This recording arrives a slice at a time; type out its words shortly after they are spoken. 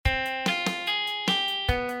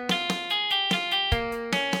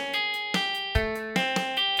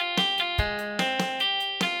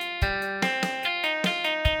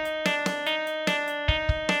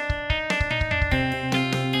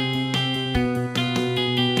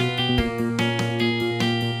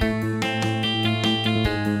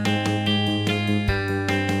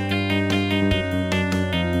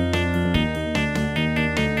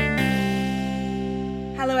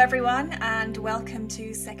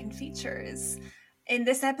to Second Features. In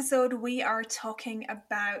this episode, we are talking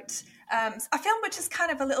about a film which is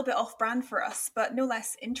kind of a little bit off-brand for us, but no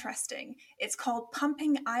less interesting. It's called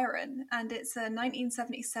Pumping Iron, and it's a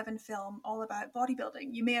 1977 film all about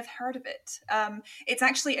bodybuilding. You may have heard of it. It's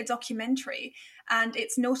actually a documentary, and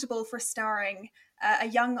it's notable for starring a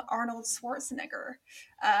young Arnold Schwarzenegger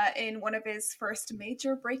in one of his first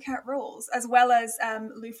major breakout roles, as well as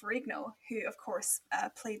Lou Ferrigno, who, of course,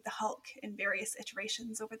 played the Hulk in various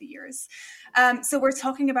iterations over the years. So we're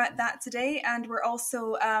talking about that today, and we're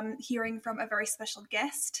also hearing from a very special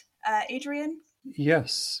guest, Adrian.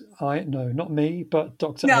 Yes, no, not me, but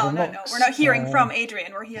Dr. No, Adam no, Knox. no. We're not hearing from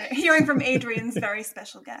Adrian. We're hearing from Adrian's very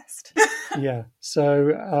special guest. Yeah.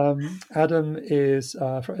 So Adam is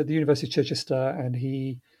at the University of Chichester, and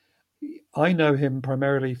I know him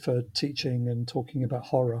primarily for teaching and talking about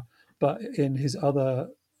horror, but in his other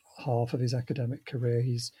half of his academic career,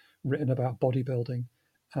 he's written about bodybuilding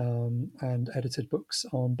and edited books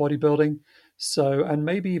on bodybuilding. So, and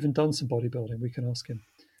maybe even done some bodybuilding. We can ask him.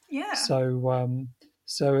 Yeah.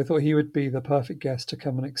 So I thought he would be the perfect guest to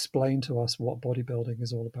come and explain to us what bodybuilding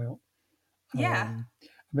is all about. Yeah. I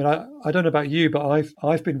mean, I don't know about you, but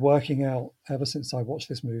I've been working out ever since I watched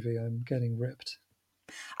this movie. I'm getting ripped.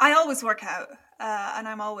 I always work out, and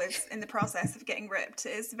I'm always in the process of getting ripped.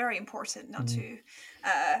 It's very important not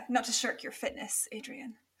to shirk your fitness,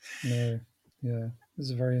 Adrian. No, yeah, this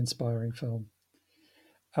is a very inspiring film.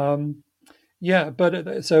 Yeah,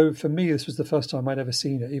 but so for me, this was the first time I'd ever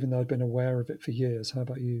seen it, even though I'd been aware of it for years. How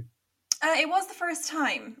about you? It was the first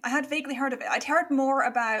time. I had vaguely heard of it. I'd heard more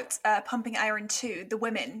about Pumping Iron 2, The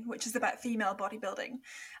Women, which is about female bodybuilding.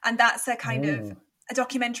 And that's a kind of a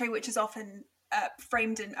documentary which is often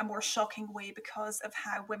framed in a more shocking way because of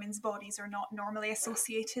how women's bodies are not normally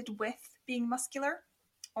associated with being muscular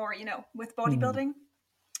or, with bodybuilding.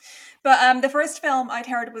 But the first film I'd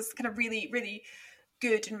heard was kind of really, really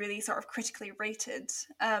good and really sort of critically rated.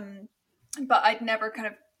 But I'd never kind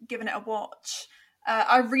of given it a watch.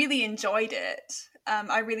 I really enjoyed it.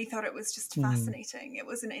 I really thought it was just fascinating. It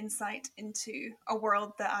was an insight into a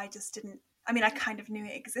world that I just didn't... I mean, I kind of knew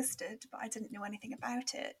it existed, but I didn't know anything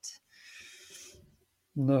about it.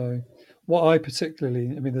 No. What I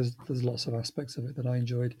particularly... I mean, there's lots of aspects of it that I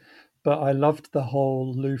enjoyed, but I loved the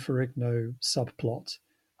whole Lou Ferrigno subplot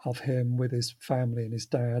of him with his family and his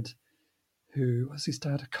dad, who... Was his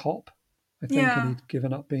dad a cop? I think, and he'd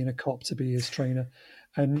given up being a cop to be his trainer.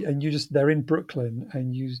 And you just, they're in Brooklyn,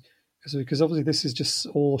 and because obviously this is just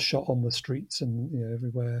all shot on the streets and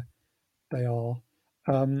everywhere they are,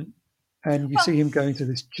 and you see him going to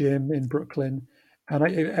this gym in Brooklyn, and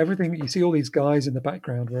everything, you see all these guys in the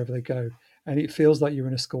background wherever they go, and it feels like you're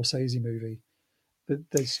in a Scorsese movie.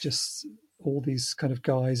 There's just all these kind of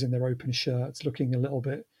guys in their open shirts looking a little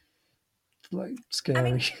bit like scary. I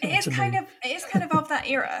mean, it is kind of that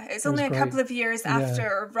era. It's only a couple of years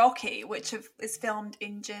after Rocky, which is filmed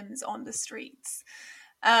in gyms on the streets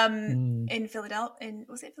in Philadelphia.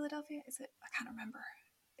 Was it Philadelphia? Is it? I can't remember.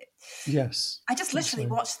 Yes, I just literally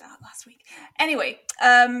watched that last week. Anyway,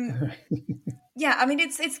 yeah. I mean,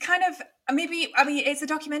 it's kind of it's a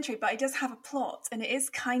documentary, but it does have a plot, and it is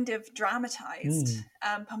kind of dramatized.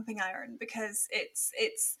 Pumping Iron, because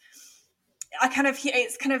it's kind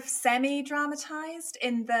of semi-dramatized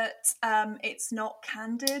in that it's not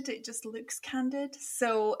candid; it just looks candid.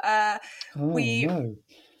 So we're kind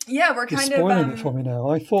You're spoiling it for me now.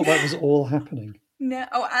 I thought that was all happening. No,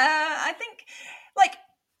 I think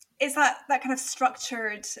it's that kind of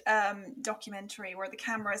structured documentary where the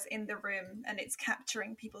camera's in the room and it's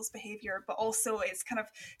capturing people's behavior, but also it's kind of,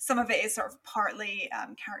 some of it is sort of partly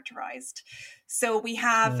characterized. So we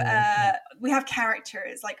have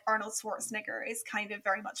characters like Arnold Schwarzenegger is kind of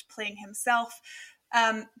very much playing himself,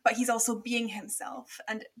 but he's also being himself.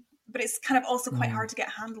 But it's kind of also quite hard to get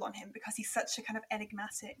a handle on him because he's such a kind of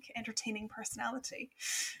enigmatic, entertaining personality.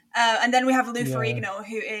 And then we have Lou Ferrigno,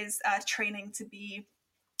 who is training to be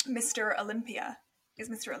Mr. Olympia. Is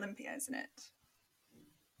Mr. Olympia, isn't it?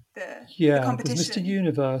 The competition. There's Mr.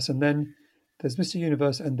 Universe,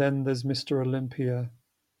 and then there's Mr. Olympia,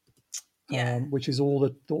 which is all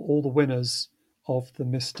the winners of the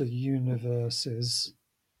Mr. Universes.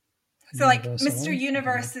 So like Mr.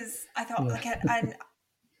 Universe is, I thought, like an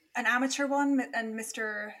amateur one, and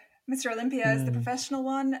Mr. Olympia is the professional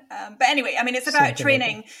one. But anyway, I mean, it's about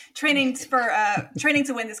training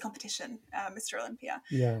to win this competition, Mr. Olympia.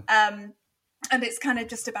 Yeah. And it's kind of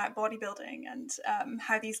just about bodybuilding and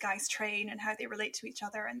how these guys train and how they relate to each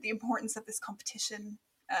other and the importance of this competition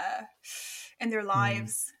in their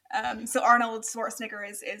lives. So Arnold Schwarzenegger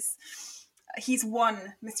he's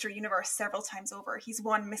won Mr. Universe several times over. He's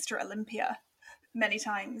won Mr. Olympia many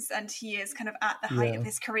times, and he is kind of at the height of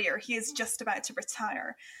his career. He is just about to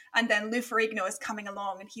retire, and then Lou Ferrigno is coming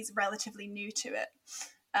along, and he's relatively new to it,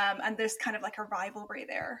 and there's kind of like a rivalry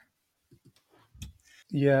there.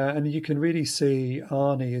 Yeah, and you can really see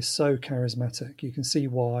Arnie is so charismatic. You can see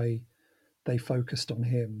why they focused on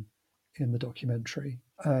him in the documentary.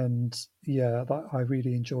 And yeah, I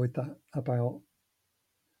really enjoyed that about.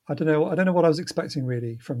 I don't know what I was expecting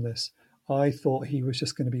really from this. I thought he was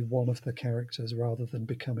just going to be one of the characters rather than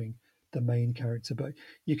becoming the main character. But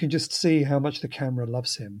you can just see how much the camera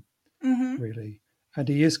loves him, really. And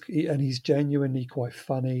he's genuinely quite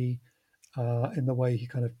funny in the way he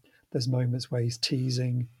kind of. There's moments where he's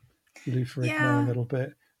teasing Lou Ferrigno a little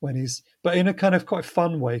bit but in a kind of quite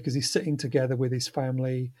fun way, because he's sitting together with his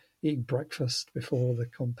family, eating breakfast before the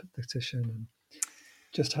competition, and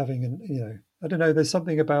just having I don't know. There's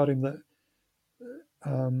something about him that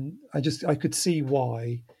I could see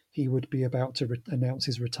why he would be about to announce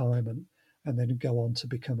his retirement and then go on to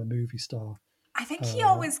become a movie star. I think he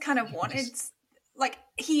always kind of wanted.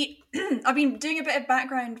 I've been doing a bit of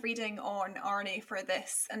background reading on Arnie for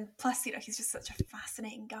this, and plus, he's just such a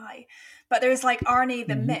fascinating guy. But there's like Arnie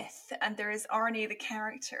the myth, and there is Arnie the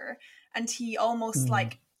character, and he almost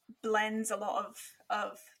like blends a lot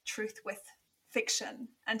of truth with fiction,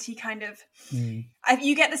 and he kind of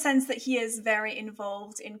you get the sense that he is very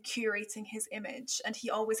involved in curating his image, and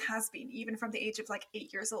he always has been, even from the age of like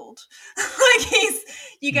 8 years old. Like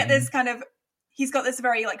you get this kind of. He's got this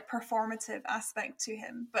very like performative aspect to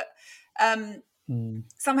him, but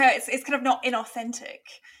somehow it's kind of not inauthentic.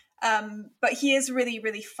 But he is really,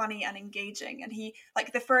 really funny and engaging. And he,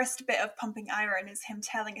 like, the first bit of Pumping Iron is him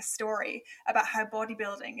telling a story about how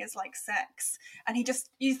bodybuilding is like sex, and he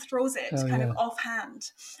throws it of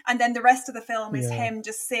offhand. And then the rest of the film is him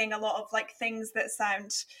just saying a lot of like things that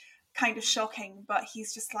sound kind of shocking, but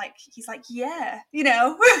he's like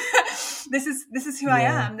this is who I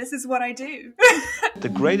am, this is what I do. The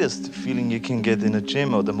greatest feeling you can get in a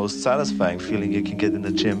gym, or the most satisfying feeling you can get in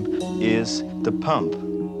the gym, is the pump.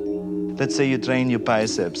 Let's say you train your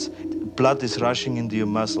biceps, blood is rushing into your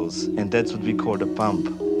muscles, and that's what we call the pump.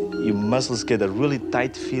 Your muscles get a really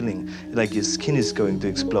tight feeling, like your skin is going to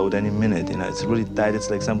explode any minute. It's really tight. It's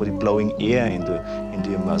like somebody blowing air into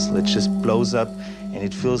your muscle. It just blows up, and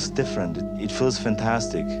it feels different. It feels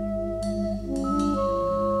fantastic.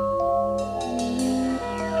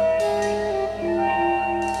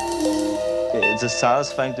 It's as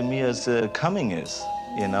satisfying to me as coming is,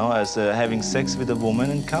 as having sex with a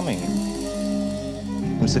woman and coming.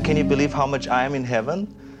 So can you believe how much I am in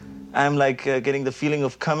heaven? I'm like getting the feeling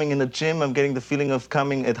of coming in the gym. I'm getting the feeling of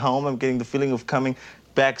coming at home. I'm getting the feeling of coming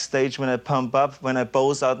backstage when I pump up, when I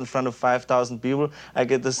pose out in front of 5,000 people. I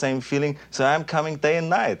get the same feeling. So I'm coming day and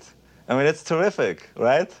night. I mean, it's terrific,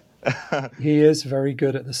 right? He is very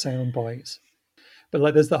good at the sound bites. But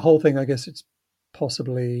like, there's the whole thing, I guess it's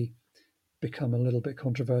possibly become a little bit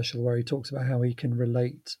controversial, where he talks about how he can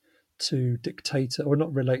relate to or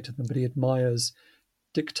not relate to them, but he admires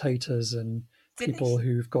dictators and people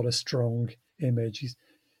who've got a strong image.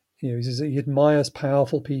 He says he admires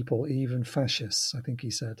powerful people, even fascists, I think he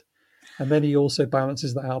said. And then he also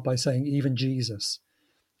balances that out by saying even Jesus,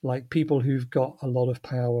 like people who've got a lot of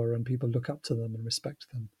power and people look up to them and respect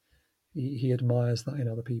them. He admires that in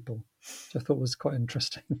other people, which I thought was quite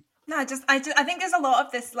interesting. No, I think there's a lot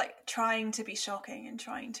of this like trying to be shocking and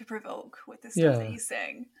trying to provoke with the stuff that he's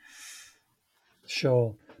saying.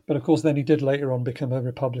 Sure. But of course, then he did later on become a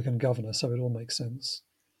Republican governor, so it all makes sense.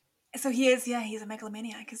 So he is, he's a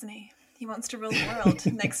megalomaniac, isn't he? He wants to rule the world.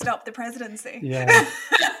 Next up, the presidency. Yeah.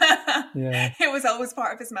 It was always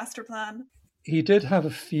part of his master plan. He did have a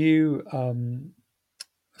few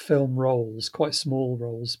film roles, quite small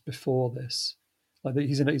roles before this. Like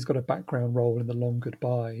he's got a background role in The Long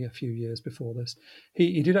Goodbye a few years before this.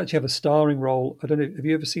 He did actually have a starring role. I don't know, have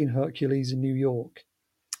you ever seen Hercules in New York?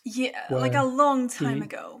 Yeah, like a long time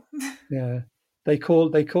ago. Yeah. They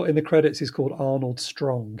call in the credits he's called Arnold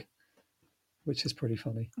Strong, which is pretty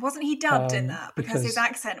funny. Wasn't he dubbed in that because his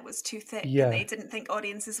accent was too thick and they didn't think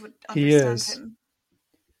audiences would understand him?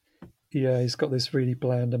 Yeah, he's got this really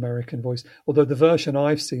bland American voice. Although the version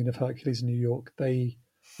I've seen of Hercules in New York, I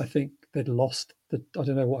think they'd lost I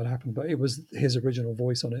don't know what had happened, but it was his original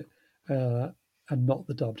voice on it and not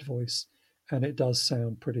the dubbed voice. And it does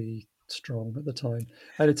sound pretty strong at the time.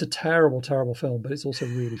 And it's a terrible, terrible film, but it's also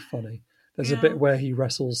really funny. There's a bit where he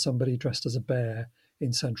wrestles somebody dressed as a bear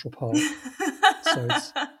in Central Park. So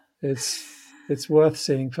it's worth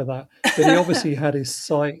seeing for that. But he obviously had his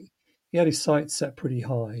sights set pretty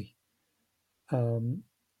high. And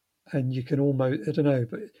you can almost, I don't know,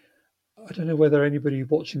 but I don't know whether anybody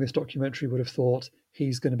watching this documentary would have thought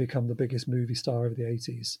he's going to become the biggest movie star of the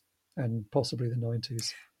 80s and possibly the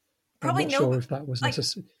 90s. Probably I'm not sure if that was like,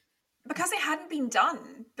 necessary. Because it hadn't been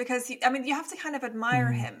done. Because you have to kind of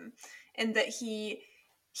admire him in that he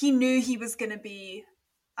knew he was going to be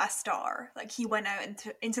a star. Like, he went out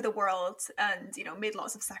into the world and, you know, made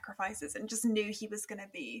lots of sacrifices and just knew he was going to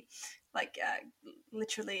be like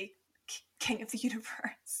literally king of the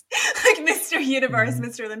universe, like Mr. Universe,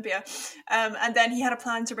 Mr. Olympia. And then he had a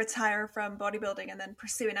plan to retire from bodybuilding and then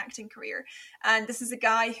pursue an acting career. And this is a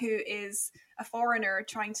guy who is a foreigner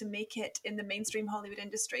trying to make it in the mainstream Hollywood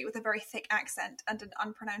industry with a very thick accent and an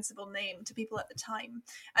unpronounceable name to people at the time.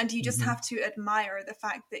 And you just have to admire the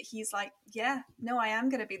fact that he's like, yeah, no, I am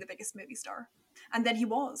going to be the biggest movie star. And then he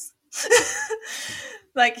was.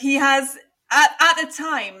 Like, he has... At the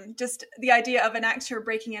time, just the idea of an actor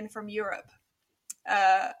breaking in from Europe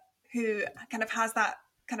who kind of has that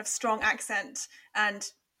kind of strong accent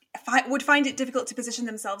and would find it difficult to position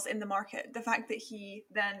themselves in the market. The fact that he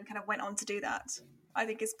then kind of went on to do that, I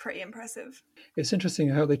think, is pretty impressive. It's interesting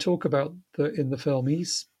how they talk about in the film.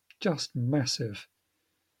 He's just massive.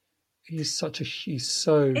 He's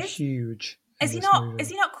so huge. Is he not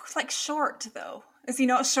like short though? Is he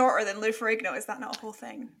not shorter than Lou Ferrigno? Is that not a whole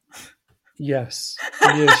thing? Yes,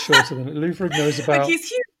 he is shorter than Lou Ferrigno is about. Like, he's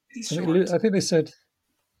huge. He's short. I think they said,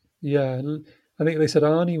 yeah. I think they said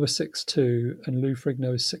Arnie was 6'2" and Lou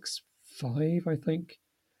Ferrigno is 6'5", I think.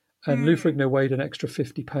 And Lou Ferrigno weighed an extra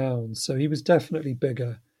 50 pounds, so he was definitely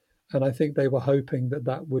bigger. And I think they were hoping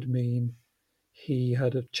that would mean he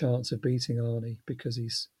had a chance of beating Arnie because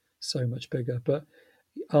he's so much bigger. But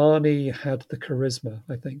Arnie had the charisma,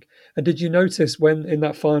 I think. And did you notice when in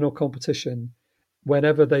that final competition,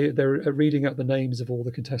 whenever they're reading out the names of all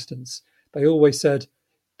the contestants, they always said,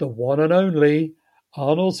 the one and only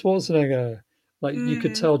Arnold Schwarzenegger. Like, you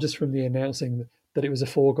could tell just from the announcing that it was a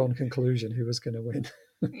foregone conclusion who was going to win.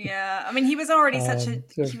 Yeah, I mean, he was already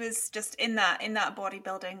he was just in that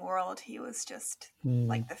bodybuilding world. He was just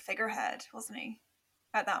like the figurehead, wasn't he,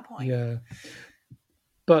 at that point? Yeah.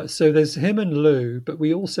 But so there's him and Lou, but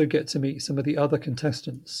we also get to meet some of the other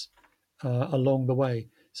contestants along the way.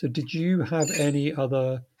 So did you have any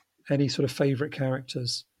sort of favourite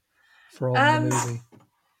characters from the movie?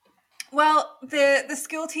 Well, the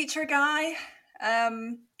school teacher guy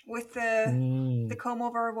with the comb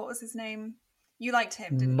over, what was his name? You liked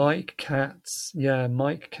him, didn't you? Mike Katz. Yeah,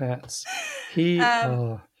 Mike Katz. He's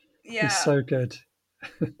so good.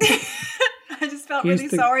 I just felt really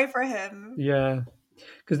sorry for him. Yeah.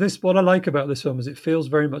 Because what I like about this film is it feels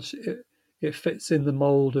very much, it fits in the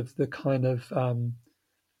mould of the kind of...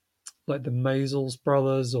 like the Maysles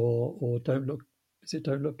brothers or Don't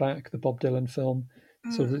Look Back, the Bob Dylan film,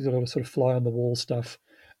 sort of fly on the wall stuff.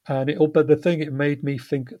 And but the thing it made me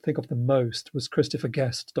think of the most was Christopher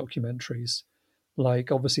Guest documentaries,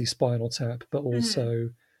 like obviously Spinal Tap, but also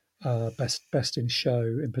Best in Show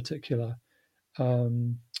in particular,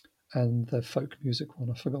 and the folk music one.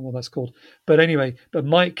 I forgot what that's called. But anyway,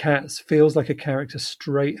 Mike Katz feels like a character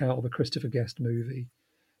straight out of a Christopher Guest movie.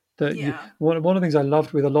 One of the things I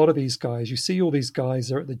loved with a lot of these guys, you see all these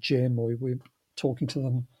guys are at the gym or we're talking to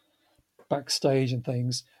them backstage and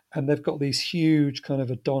things, and they've got these huge kind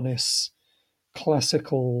of Adonis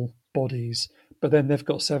classical bodies, but then they've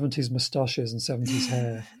got 70s moustaches and 70s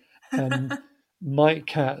hair. And Mike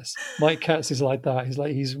Katz is like that.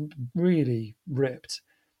 He's really ripped,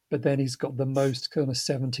 but then he's got the most kind of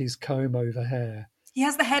 70s comb over hair. He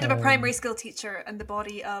has the head of a primary school teacher and the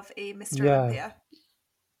body of a Mr. Olympia.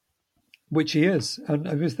 Which he is. And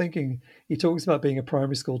I was thinking, he talks about being a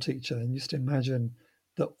primary school teacher, and just imagine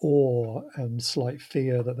the awe and slight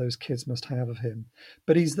fear that those kids must have of him.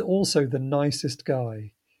 But he's also the nicest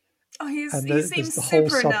guy. Oh, he seems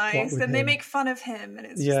super nice, and they make fun of him, and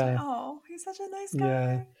it's just like, oh, he's such a nice guy.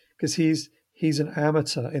 Yeah, because he's an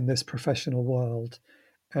amateur in this professional world,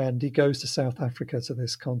 and he goes to South Africa to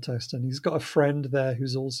this contest, and he's got a friend there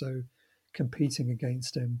who's also competing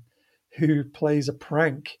against him, who plays a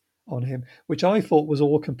prank on him, which I thought was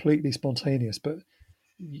all completely spontaneous, but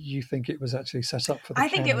you think it was actually set up for the I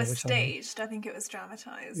think it was staged. I think it was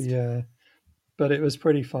dramatized. Yeah. But it was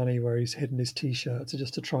pretty funny where he's hidden his T-shirt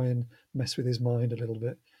just to try and mess with his mind a little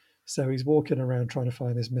bit. So he's walking around trying to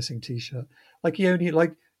find this missing T-shirt. Would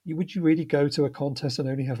you really go to a contest and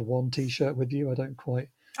only have one T-shirt with you? I don't quite.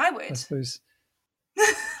 I would. I suppose.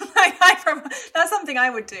 That's something I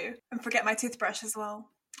would do, and forget my toothbrush as well.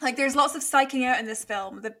 like there's lots of psyching out in this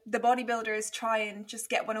film. The bodybuilders try and just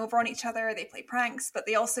get one over on each other. They play pranks, but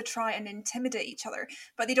they also try and intimidate each other.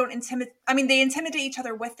 But they don't intimidate. I mean, they intimidate each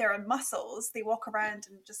other with their own muscles. They walk around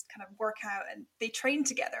and just kind of work out, and they train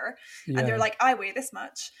together. Yeah. And they're like, I weigh this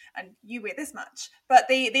much, and you weigh this much. But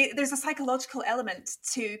there's a psychological element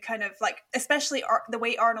to kind of like, especially the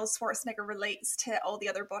way Arnold Schwarzenegger relates to all the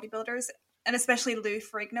other bodybuilders. And especially Lou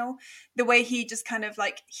Ferrigno, the way he just kind of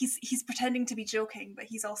like he's pretending to be joking, but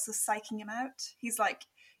he's also psyching him out. He's like,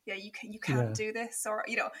 yeah, you can't do this, or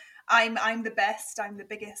I'm the best, I'm the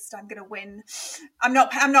biggest, I'm gonna win. I'm not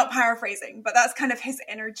paraphrasing, but that's kind of his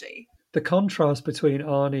energy. The contrast between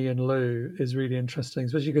Arnie and Lou is really interesting,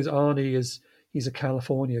 especially because Arnie he's a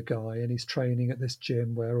California guy and he's training at this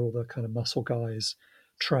gym where all the kind of muscle guys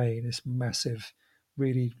train. This massive,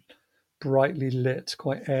 really brightly lit,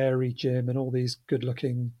 quite airy gym, and all these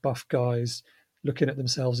good-looking buff guys looking at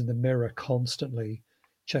themselves in the mirror constantly,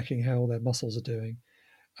 checking how their muscles are doing.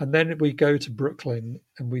 And then we go to Brooklyn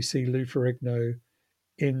and we see Lou Ferrigno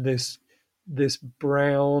in this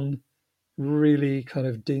brown, really kind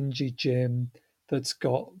of dingy gym that's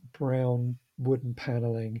got brown wooden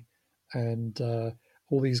paneling, and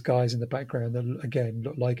all these guys in the background that again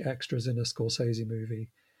look like extras in a Scorsese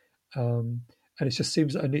movie. And it just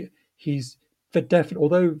seems he's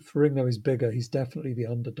although Ferrigno is bigger, he's definitely the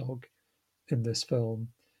underdog in this film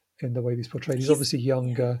in the way he's portrayed. He's obviously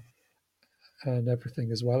younger and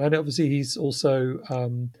everything as well. And obviously he's also,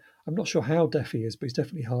 I'm not sure how deaf he is, but he's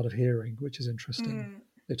definitely hard of hearing, which is interesting.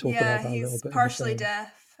 They talk about that a little bit. He's partially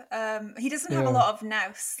deaf. He doesn't have a lot of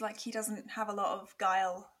nous, like he doesn't have a lot of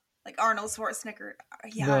guile. Like Arnold Schwarzenegger,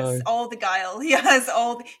 he has all the guile.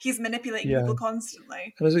 He's manipulating people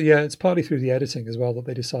constantly. And it's partly through the editing as well that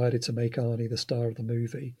they decided to make Arnie the star of the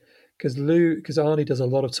movie, because Arnie does a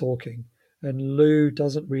lot of talking, and Lou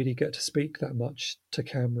doesn't really get to speak that much to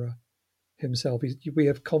camera himself. We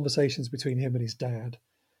have conversations between him and his dad,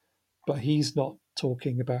 but he's not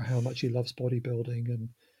talking about how much he loves bodybuilding and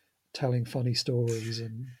telling funny stories,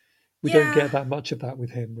 and we don't get that much of that with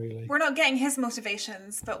him, really. We're not getting his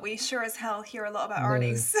motivations, but we sure as hell hear a lot about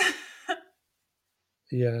Arnie's.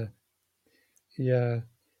 Yeah.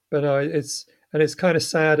 But no, it's kind of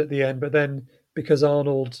sad at the end, but then because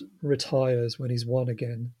Arnold retires when he's won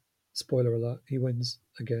again, spoiler alert, he wins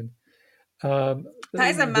again. That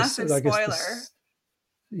is a massive spoiler.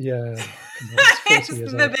 It's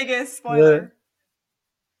the biggest spoiler.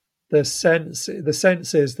 The sense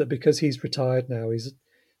is that because he's retired now,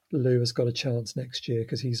 Lou has got a chance next year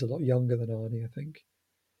because he's a lot younger than Arnie, I think.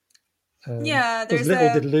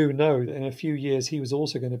 Did Lou know that in a few years he was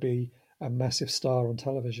also going to be a massive star on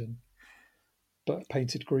television, but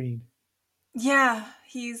painted green. Yeah,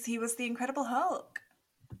 he was the Incredible Hulk.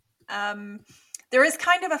 There is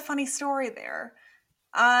kind of a funny story there.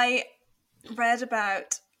 I read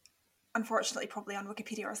about, unfortunately, probably on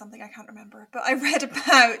Wikipedia or something, I can't remember, but I read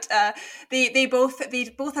about they both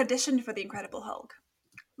auditioned for the Incredible Hulk.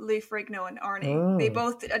 Lou Ferrigno and Arnie. They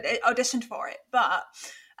both auditioned for it, but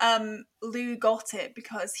Lou got it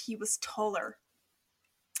because he was taller.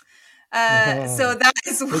 So that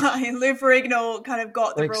is why Lou Ferrigno kind of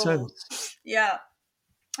got the role. Sense. Yeah.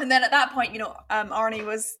 And then at that point, Arnie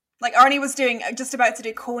was just about to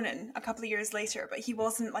do Conan a couple of years later, but he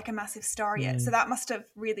wasn't like a massive star yet. So that must have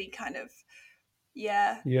really kind of,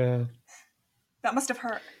 that must have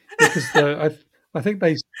hurt. Because I think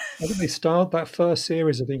they started that first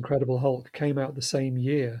series of The Incredible Hulk came out the same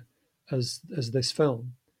year as this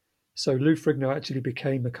film. So Lou Ferrigno actually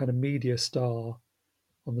became a kind of media star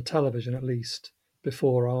on the television, at least,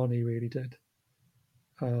 before Arnie really did.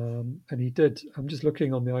 And he did, I'm just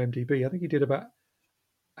looking on the IMDb, I think he did about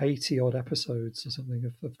 80 odd episodes or something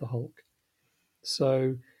of the Hulk.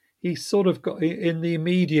 So he sort of got, in the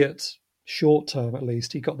immediate short term at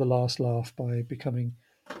least, he got the last laugh by becoming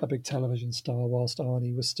a big television star, whilst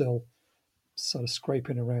Arnie was still sort of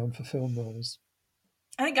scraping around for film roles.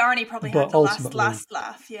 I think Arnie probably had the last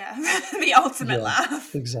laugh, the ultimate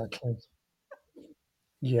laugh. Exactly.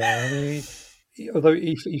 Yeah, I mean, although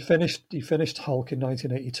he finished Hulk in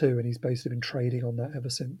 1982, and he's basically been trading on that ever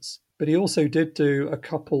since. But he also did do a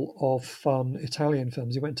couple of fun Italian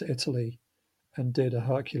films. He went to Italy and did a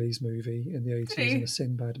Hercules movie in the 80s and a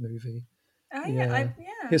Sinbad movie. Oh yeah,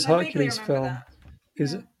 his Hercules film. That.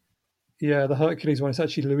 The Hercules one. It's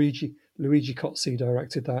actually Luigi Cozzi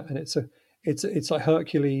directed that, and it's like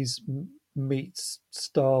Hercules meets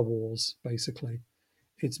Star Wars. Basically,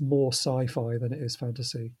 it's more sci-fi than it is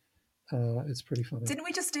fantasy. It's pretty funny. Didn't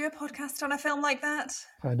we just do a podcast on a film like that?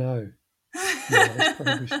 I know.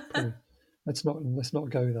 Let's not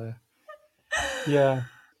go there. Yeah,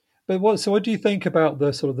 So what do you think about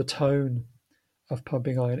the sort of the tone of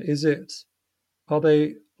Pumping Iron? Are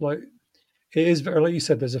they like, it is very, like you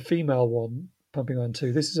said, there's a female one, Pumping Iron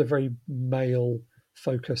 2. This is a very male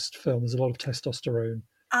focused film. There's a lot of testosterone on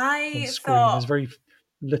I screen. There's thought, very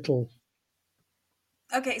little.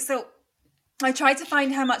 okay, so I tried to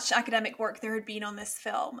find how much academic work there had been on this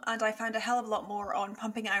film, and I found a hell of a lot more on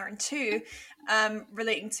Pumping Iron 2,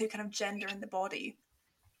 relating to kind of gender in the body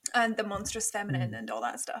and the monstrous feminine and all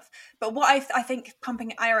that stuff. But what I think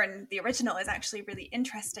Pumping Iron, the original, is actually really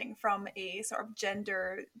interesting from a sort of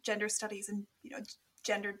gender studies and, you know,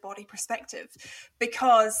 gendered body perspective,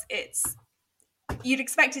 because you'd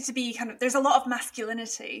expect it to be kind of, there's a lot of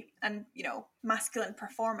masculinity and, you know, masculine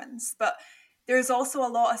performance, but there's also a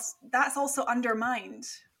lot of that's also undermined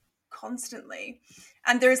constantly.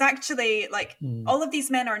 And there's actually like all of these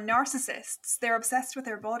men are narcissists. They're obsessed with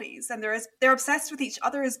their bodies, and they're obsessed with each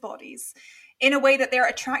other's bodies in a way that they're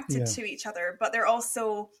attracted to each other, but they're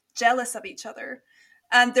also jealous of each other.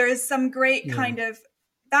 And there is some great kind of,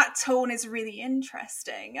 that tone is really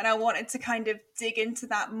interesting, and I wanted to kind of dig into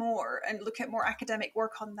that more and look at more academic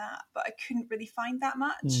work on that, but I couldn't really find that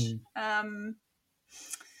much.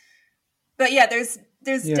 But yeah, there's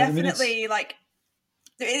definitely like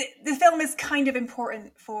the film is kind of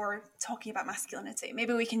important for talking about masculinity.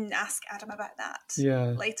 Maybe we can ask Adam about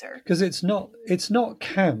that later. Because it's not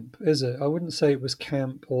camp, is it? I wouldn't say it was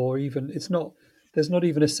camp, or even there's not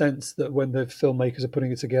even a sense that when the filmmakers are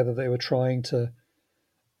putting it together, they were trying to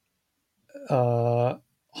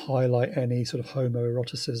highlight any sort of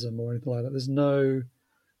homoeroticism or anything like that. There's no,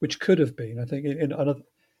 which could have been. I think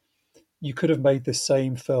you could have made this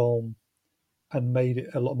same film and made it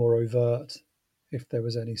a lot more overt if there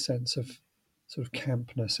was any sense of sort of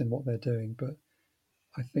campness in what they're doing. But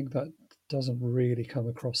I think that doesn't really come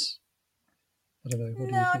across. I don't know.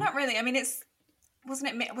 No, not really. I mean, was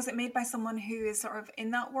it made by someone who is sort of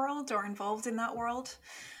in that world or involved in that world?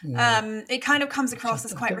 Yeah. It kind of comes across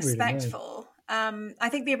as quite respectful. Really, I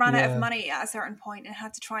think they ran out of money at a certain point and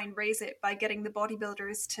had to try and raise it by getting the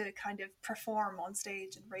bodybuilders to kind of perform on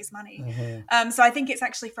stage and raise money. So I think it's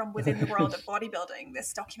actually from within the world of bodybuilding,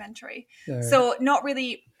 this documentary. So not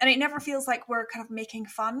really, and it never feels like we're kind of making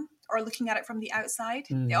fun or looking at it from the outside.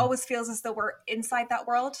 It always feels as though we're inside that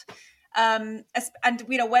world. And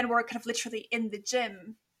you know, when we're kind of literally in the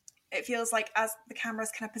gym, it feels like as the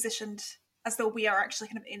camera's kind of positioned as though we are actually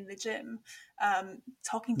kind of in the gym,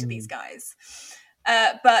 talking to these guys.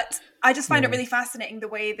 But I just find it really fascinating the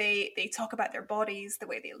way they talk about their bodies, the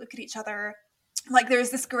way they look at each other. Like there's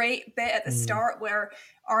this great bit at the start where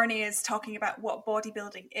Arnie is talking about what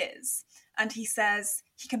bodybuilding is, and he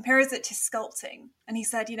compares it to sculpting, and he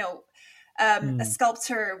said, you know, a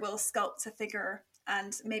sculptor will sculpt a figure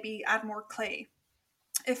and maybe add more clay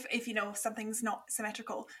if you know something's not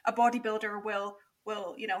symmetrical. A bodybuilder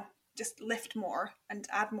will you know just lift more and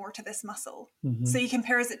add more to this muscle. So he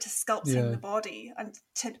compares it to sculpting the body and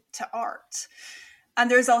to art. And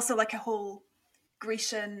there's also like a whole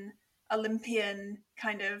Grecian Olympian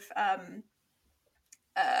kind of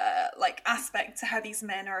like aspect to how these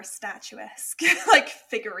men are statuesque, like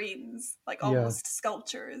figurines, like almost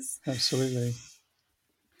sculptures. Absolutely.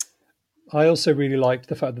 I also really liked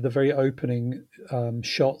the fact that the very opening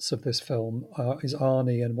shots of this film is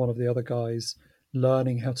Arnie and one of the other guys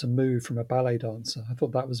learning how to move from a ballet dancer. I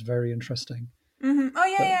thought that was very interesting. Oh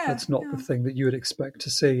yeah, that's not the thing that you would expect to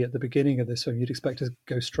see at the beginning of this film. You'd expect to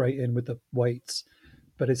go straight in with the weights,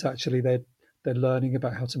 but it's actually they're learning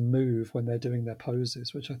about how to move when they're doing their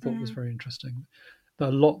poses, which I thought was very interesting. They're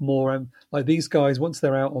a lot more like these guys, once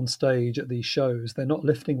they're out on stage at these shows, they're not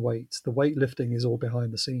lifting weights. The weightlifting is all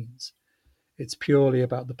behind the scenes. It's purely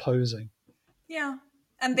about the posing. Yeah,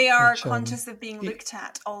 and they are conscious of being looked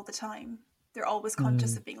at all the time. They're always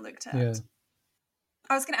conscious of being looked at. Yeah.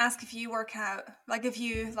 I was going to ask if you work out, like if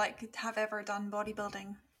you have ever done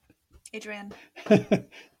bodybuilding, Adrian.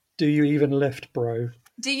 Do you even lift, bro?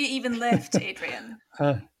 Do you even lift, Adrian?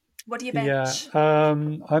 What do you bench? Yeah,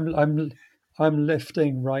 I'm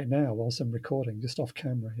lifting right now whilst I'm recording, just off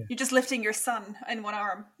camera here. You're just lifting your son in one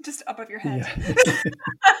arm, just above your head. Yeah.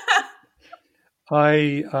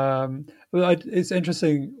 It's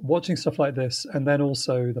interesting watching stuff like this, and then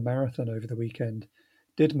also the marathon over the weekend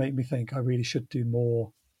did make me think I really should do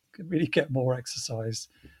more, really get more exercise.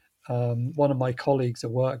 One of my colleagues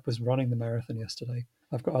at work was running the marathon yesterday.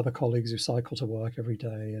 I've got other colleagues who cycle to work every day,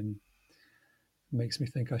 and it makes me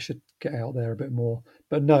think I should get out there a bit more.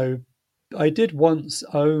 But no, I did once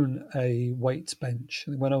own a weights bench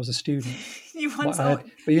when I was a student. You once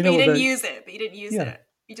owned, but you didn't use it. But you didn't use it.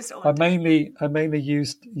 You just owned I mainly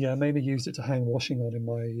used it to hang washing on in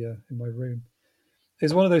my room.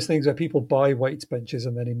 it's one of those things where people buy weights benches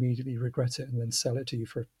and then immediately regret it and then sell it to you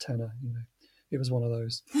for a tenner. It was one of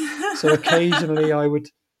those. So occasionally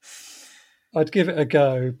I'd give it a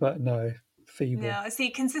go, but no, feeble. No, see,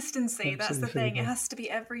 consistency, that's the thing. It has to be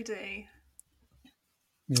every day.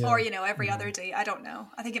 Yeah. Or, every other day. I don't know.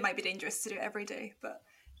 I think it might be dangerous to do it every day, but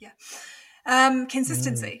yeah.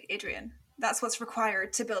 Consistency, Adrian. That's what's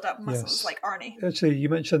required to build up muscles like Arnie. Actually, you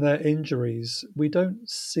mentioned their injuries. We don't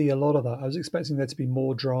see a lot of that. I was expecting there to be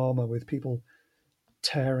more drama with people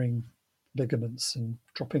tearing ligaments and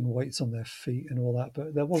dropping weights on their feet and all that,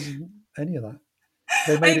 but there wasn't any of that.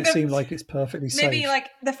 They made it seem like it's perfectly safe. Maybe like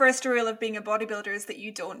the first rule of being a bodybuilder is that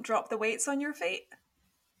you don't drop the weights on your feet.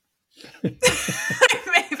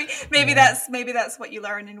 maybe that's what you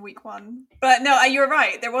learn in week 1. But no, you're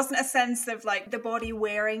right. There wasn't a sense of like the body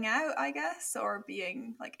wearing out, I guess, or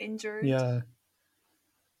being like injured. Yeah,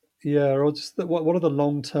 or just what are the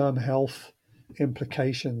long-term health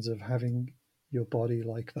implications of having your body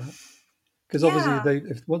like that? Because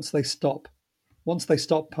obviously, once they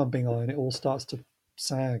stop pumping iron, it all starts to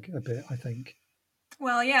sag a bit, I think.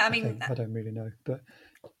 Well, yeah, I don't really know, but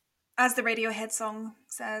as the Radiohead song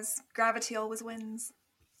says, gravity always wins.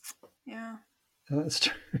 Yeah, that's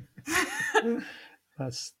true.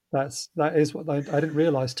 that is what I didn't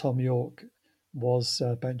realize Tom York was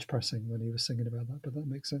bench pressing when he was singing about that, but that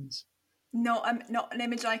makes sense. Not an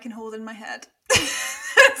image I can hold in my head.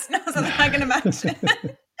 It's not something I can imagine.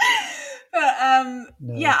 But no,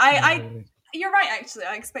 really. You're right. Actually,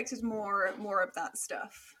 I expected more of that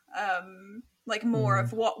stuff. Like more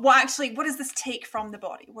of what does this take from the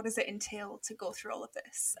body? What does it entail to go through all of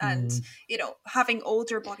this? And having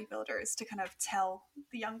older bodybuilders to kind of tell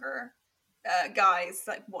the younger guys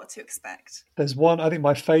like what to expect. There's one. I think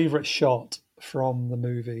my favorite shot from the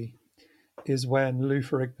movie is when Lou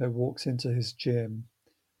Ferrigno walks into his gym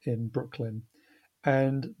in Brooklyn,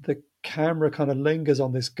 and the camera kind of lingers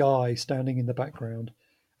on this guy standing in the background,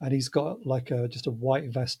 and he's got like just a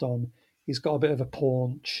white vest on. He's got a bit of a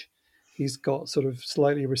paunch. He's got sort of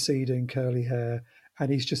slightly receding curly hair,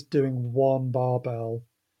 and he's just doing one barbell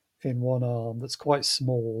in one arm that's quite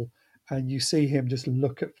small. And you see him just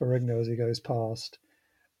look at Ferrigno as he goes past,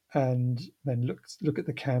 and then look at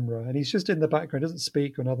the camera. And he's just in the background, doesn't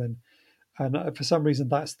speak or nothing. And for some reason,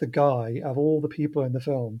 that's the guy of all the people in the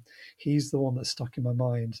film. He's the one that's stuck in my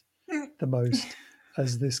mind the most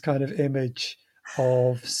as this kind of image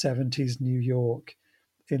of 70s New York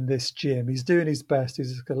in this gym. He's doing his best.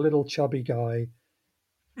 He's a little chubby guy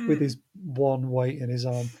with his one weight in his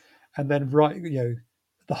arm. And then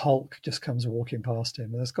the Hulk just comes walking past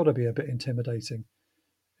him. And it's got to be a bit intimidating.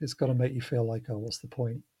 It's got to make you feel like, oh, what's the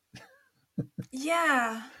point?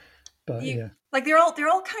 Yeah. But like they're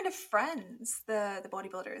all kind of friends, the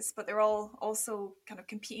bodybuilders, but they're all also kind of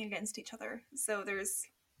competing against each other. So there's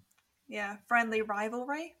friendly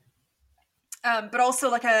rivalry. But also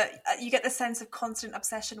like you get the sense of constant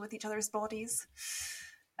obsession with each other's bodies.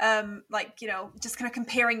 Just kind of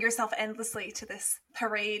comparing yourself endlessly to this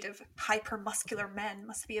parade of hyper-muscular men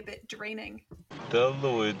must be a bit draining. Tell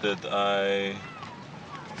Louis that I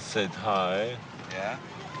said hi. Yeah?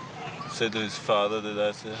 Said to his father that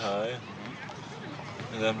I said hi.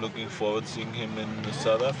 And I'm looking forward to seeing him in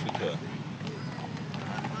South Africa.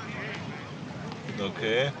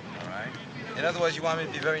 Okay? All right. In other words, you want me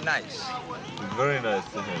to be very nice? Very nice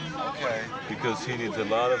to him. Okay. Because he needs a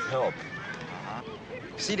lot of help.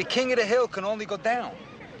 See, the king of the hill can only go down.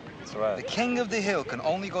 That's right. The king of the hill can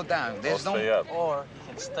only go down. There's no... Stay up. Or he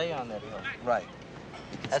can stay on that hill. Right.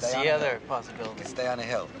 That's the other possibility. He can stay on the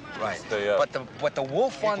hill. Right. Stay up. But the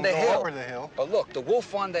wolf on the hill... over the hill. But look, the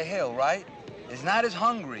wolf on the hill, right, is not as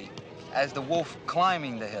hungry as the wolf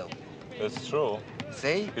climbing the hill. That's true.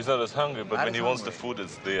 See? He's not as hungry, but when he wants the food,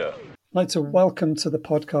 it's there. I'd like to welcome to the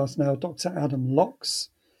podcast now Dr. Adam Locks,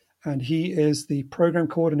 and he is the Program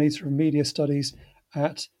Coordinator of Media Studies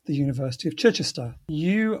at the University of Chichester.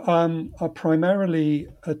 You are primarily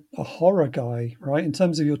a horror guy, right? In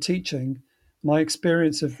terms of your teaching, my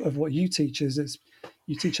experience of what you teach is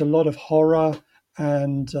you teach a lot of horror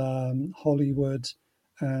and Hollywood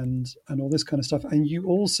and all this kind of stuff. And you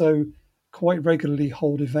also quite regularly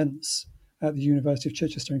hold events at the University of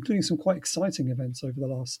Chichester, including some quite exciting events over the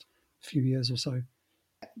last few years or so.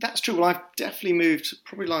 That's true. Well, I've definitely moved,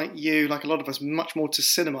 probably like you, like a lot of us, much more to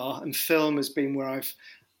cinema, and film has been where I've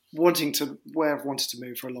wanted to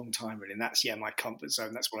move for a long time, really. And that's, my comfort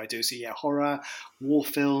zone. That's what I do. So, horror, war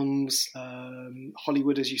films,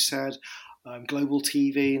 Hollywood, as you said. global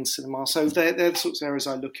TV and cinema. So they're the sorts of areas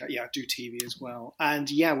I look at. Yeah, I do TV as well. And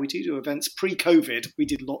yeah, we do events. Pre-COVID, we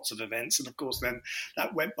did lots of events. And of course, then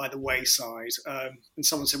that went by the wayside. And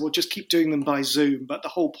someone said, well, just keep doing them by Zoom. But the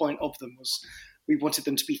whole point of them was we wanted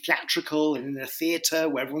them to be theatrical and in a theatre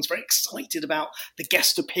where everyone's very excited about the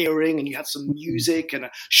guest appearing, and you had some music and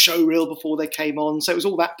a show reel before they came on. So it was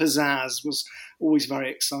all that pizzazz was always very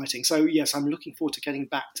exciting. So yes, I'm looking forward to getting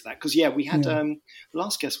back to that because we had the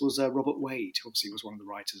last guest was Robert Wade, who obviously was one of the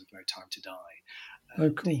writers of No Time to Die. Oh,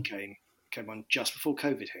 cool. He came on just before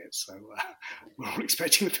COVID hit, so we're all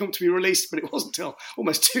expecting the film to be released, but it wasn't until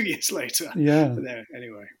almost 2 years later. Yeah. But there,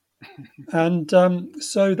 anyway. And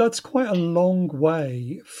so that's quite a long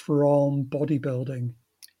way from bodybuilding.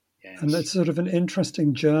 Yes. And that's sort of an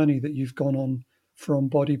interesting journey that you've gone on from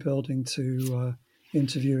bodybuilding to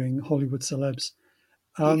interviewing Hollywood celebs.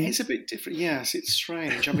 It's a bit different. Yes, it's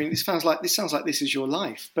strange. I mean, this sounds like this is your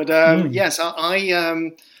life. But yes,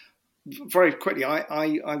 I very quickly,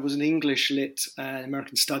 I was an English lit and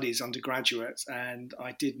American Studies undergraduate, and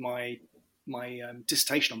I did my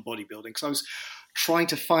dissertation on bodybuilding because I was trying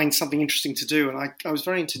to find something interesting to do, and I was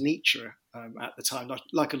very into Nietzsche at the time,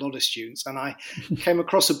 like a lot of students, and I came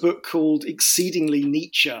across a book called Exceedingly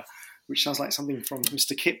Nietzsche, which sounds like something from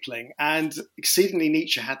Mr. Kipling. And Exceedingly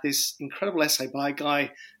Nietzsche had this incredible essay by a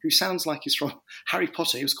guy who sounds like he's from Harry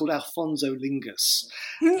Potter. He was called Alfonso Lingus.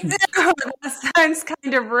 That sounds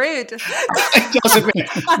kind of rude. It does a bit.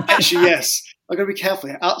 Actually, yes. I've got to be careful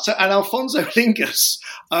here. And Alfonso Lingus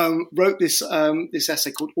wrote this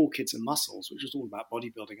essay called Orchids and Muscles, which was all about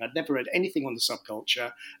bodybuilding. I'd never read anything on the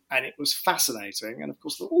subculture, and it was fascinating. And of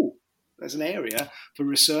course, there's an area for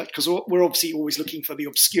research because we're obviously always looking for the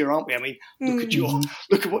obscure, aren't we? I mean,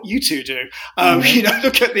 look at what you two do.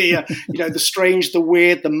 Look at the strange, the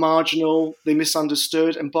weird, the marginal, the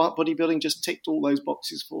misunderstood, and bodybuilding just ticked all those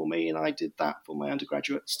boxes for me, and I did that for my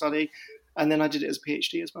undergraduate study. And then I did it as a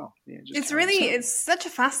PhD as well. Yeah, it's such a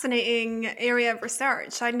fascinating area of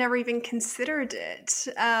research. I'd never even considered it.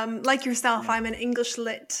 Like yourself, I'm an English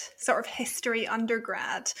lit sort of history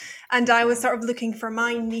undergrad, and I was sort of looking for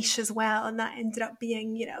my niche as well, and that ended up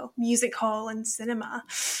being, music hall and cinema.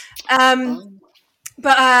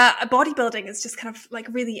 But bodybuilding is just kind of like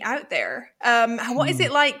really out there. What is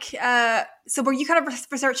it like? So were you kind of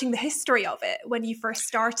researching the history of it when you first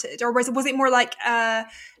started, or was it more like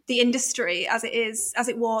the industry as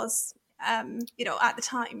it was at the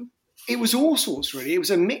time? It was all sorts, really. It was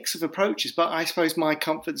a mix of approaches, but I suppose my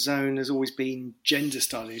comfort zone has always been gender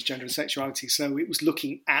studies, gender and sexuality. So it was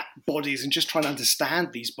looking at bodies and just trying to understand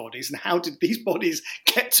these bodies and how did these bodies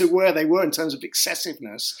get to where they were in terms of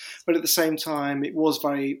excessiveness. But at the same time, it was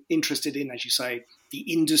very interested in, as you say,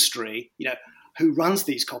 the industry, who runs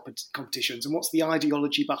these competitions and what's the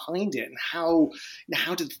ideology behind it and how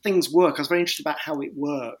did things work. I was very interested about how it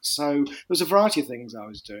worked. So there was a variety of things I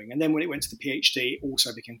was doing. And then when it went to the PhD, it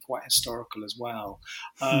also became quite historical as well.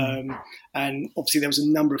 And obviously there was a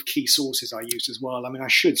number of key sources I used as well. I mean, I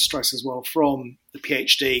should stress as well, from the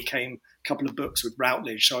PhD came a couple of books with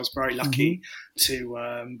Routledge. So I was very lucky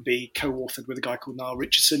to be co-authored with a guy called Niall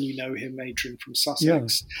Richardson. You know him, Adrian, from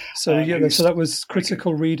Sussex. Yeah. So that was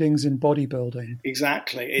Critical Readings in Bodybuilding.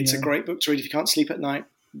 Exactly. It's a great book to read if you can't sleep at night.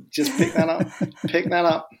 Just pick that up. Pick that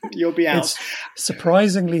up. You'll be out. It's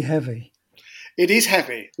surprisingly heavy. It is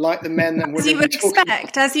heavy, like the men and women. As you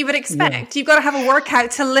would expect. You've got to have a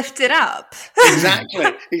workout to lift it up.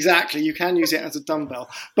 Exactly. You can use it as a dumbbell.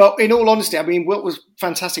 But in all honesty, I mean, what was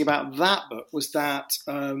fantastic about that book was that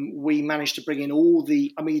we managed to bring in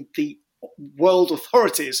the world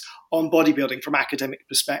authorities on bodybuilding from academic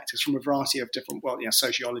perspectives, from a variety of different,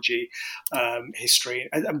 sociology, history,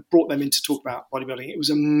 and brought them in to talk about bodybuilding. It was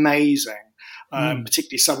amazing.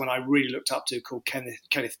 Particularly someone I really looked up to called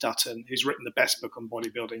Kenneth Dutton, who's written the best book on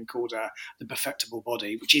bodybuilding called The Perfectible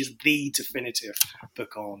Body, which is the definitive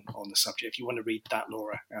book on the subject. If you want to read that,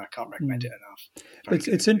 Laura, I can't recommend it enough.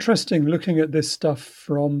 It's interesting looking at this stuff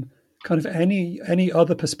from kind of any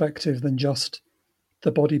other perspective than just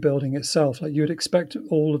the bodybuilding itself. Like, you would expect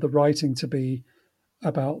all of the writing to be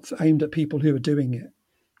aimed at people who are doing it,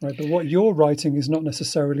 right? But what you're writing is not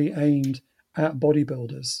necessarily aimed at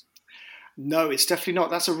bodybuilders. No, it's definitely not.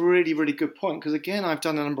 That's a really, really good point. Because again, I've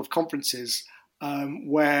done a number of conferences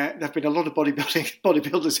where there have been a lot of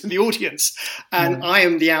bodybuilders in the audience, and I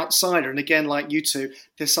am the outsider. And again, like you two,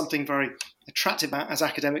 there's something very attractive about, as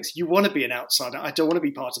academics, you want to be an outsider. I don't want to be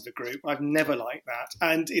part of the group. I've never liked that.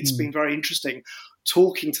 And it's been very interesting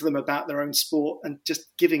talking to them about their own sport and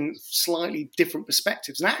just giving slightly different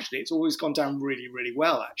perspectives. And actually, it's always gone down really, really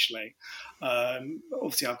well, actually.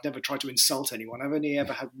 Obviously, I've never tried to insult anyone. I've only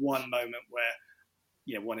ever had one moment where,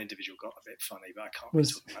 one individual got a bit funny, but I can't really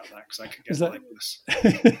talk about that because I could get libelous.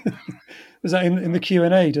 Was that in the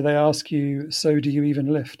Q&A? Do they ask you, so do you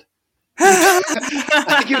even lift?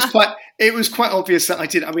 I think it was quite obvious that I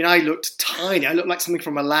did. I mean, I looked tiny. I looked like something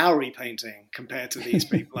from a Lowry painting compared to these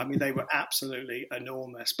people. I mean, they were absolutely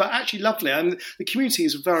enormous, but actually lovely. And the community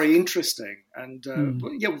is very interesting and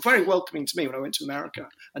very welcoming to me when I went to America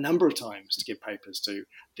a number of times to give papers to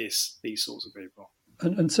these sorts of people.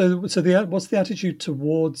 And so what's the attitude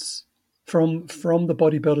towards from the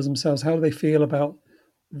bodybuilders themselves? How do they feel about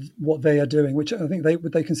what they are doing, which I think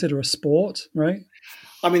they consider a sport, right?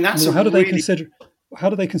 I mean, how do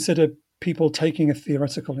they consider people taking a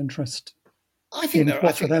theoretical interest? I think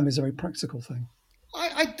for them is a very practical thing.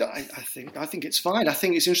 I think it's fine. I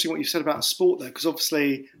think it's interesting what you said about sport, though, because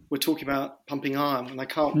obviously we're talking about Pumping Iron, and I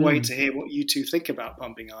can't wait to hear what you two think about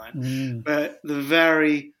Pumping Iron. But the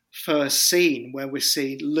very first scene where we're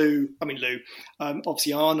seeing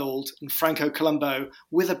obviously Arnold and Franco Columbu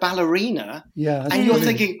with a ballerina, and you're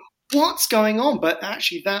thinking, what's going on? But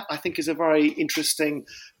actually that, I think, is a very interesting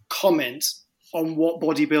comment on what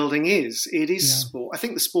bodybuilding is. It is sport. I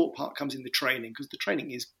think the sport part comes in the training, because the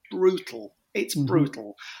training is brutal. It's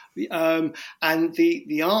brutal. And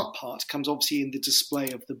the art part comes obviously in the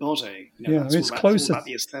display of the body. It's closer. It's all about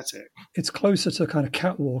the aesthetic. It's closer to kind of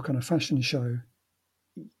catwalk on a fashion show.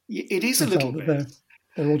 It is a little bit.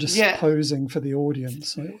 They're all just posing for the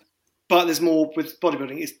audience. Right? But there's more with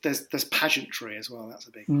bodybuilding. There's pageantry as well. That's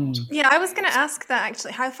a big part of it. Yeah, I was going to ask that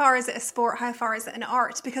actually. How far is it a sport? How far is it an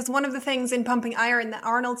art? Because one of the things in Pumping Iron that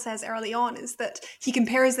Arnold says early on is that he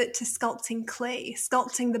compares it to sculpting clay,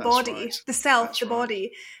 sculpting the body, the self, the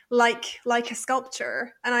body, like a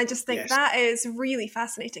sculpture. And I just think that is really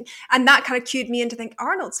fascinating. And that kind of cued me into think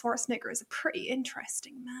Arnold Schwarzenegger is a pretty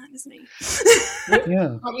interesting man, isn't he?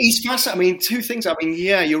 Yeah, I mean, he's fascinating. I mean, two things. I mean,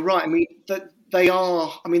 you're right. I mean that. They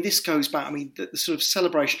are, I mean, this goes back, I mean, the sort of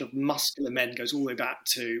celebration of muscular men goes all the way back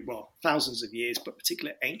to, thousands of years, but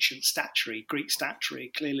particularly ancient statuary, Greek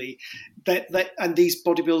statuary, clearly. And these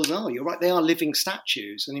bodybuilders are, you're right, they are living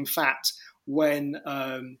statues. And in fact, when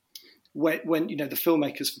the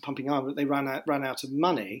filmmakers for Pumping Iron, they ran out of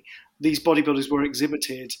money, these bodybuilders were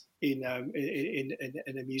exhibited in a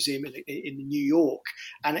museum in New York,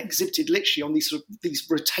 and exhibited literally on these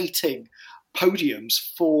rotating podiums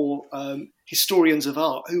for historians of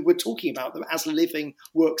art who were talking about them as living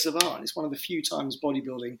works of art. And it's one of the few times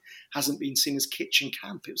bodybuilding hasn't been seen as kitsch and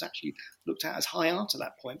camp. It was actually looked at as high art at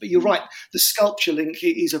that point. But you're right, the sculpture link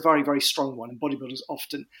is a very, very strong one, and bodybuilders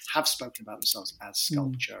often have spoken about themselves as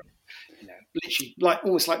sculpture. Literally,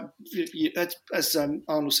 almost like as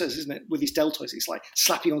Arnold says, isn't it? With his deltoids, it's like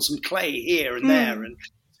slapping on some clay here and there, and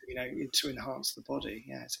to enhance the body.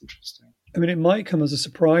 Yeah, it's interesting. I mean, it might come as a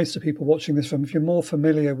surprise to people watching this film if you're more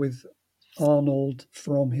familiar with Arnold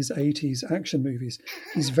from his 80s action movies.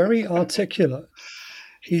 He's very articulate.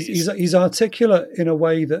 He's articulate in a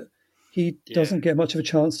way that he doesn't get much of a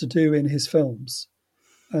chance to do in his films.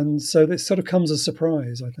 And so this sort of comes as a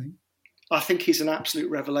surprise, I think. I think he's an absolute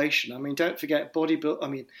revelation. I mean, don't forget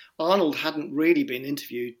Arnold hadn't really been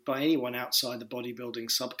interviewed by anyone outside the bodybuilding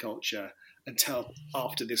subculture until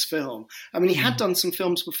after this film. I mean, he had done some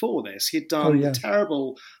films before this. He'd done the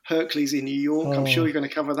terrible Hercules in New York. I'm sure you're going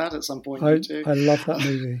to cover that at some point. Too. I love that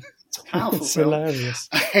movie. It's a powerful it's film. Hilarious.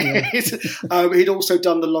 He'd also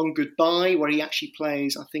done The Long Goodbye, where he actually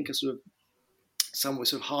plays, I think, someone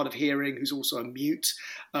sort of hard of hearing who's also a mute,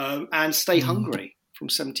 and Stay Hungry from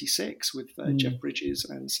 1976 with Jeff Bridges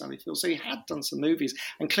and Sally Field. So he had done some movies,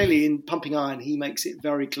 and clearly in Pumping Iron, he makes it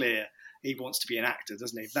very clear he wants to be an actor,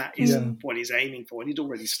 doesn't he? That is what he's aiming for, and he'd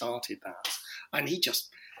already started that. And he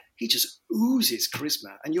just oozes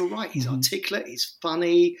charisma. And you're right, he's articulate, he's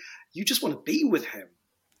funny. You just want to be with him.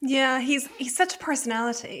 Yeah, he's such a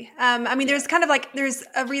personality. I mean, there's kind of there's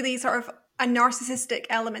a really sort of a narcissistic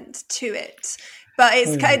element to it. But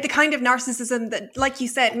it's the kind of narcissism that, like you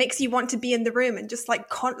said, makes you want to be in the room and just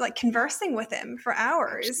conversing with him for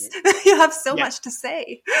hours. You have so much to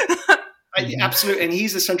say. Absolutely, and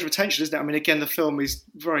he's the centre of attention, isn't it? I mean, again, the film is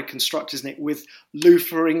very constructed, isn't it? With Lou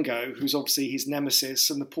Ferrigno, who's obviously his nemesis,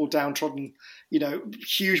 and the poor downtrodden,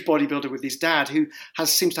 huge bodybuilder with his dad, who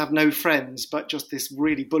seems to have no friends, but just this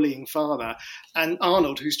really bullying father, and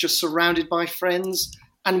Arnold, who's just surrounded by friends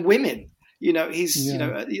and women.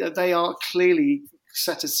 They are clearly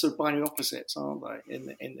set as sort of binary opposites, aren't they, in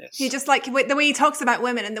this? He just the way he talks about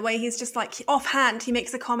women, and the way he's just offhand, he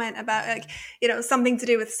makes a comment about something to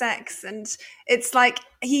do with sex, and it's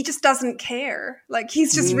he just doesn't care.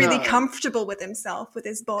 He's just really comfortable with himself, with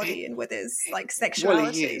his body, and with his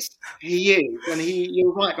sexuality. Well, he is, and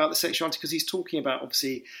you're right about the sexuality, because he's talking about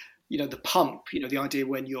obviously the pump, the idea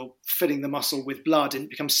when you're filling the muscle with blood and it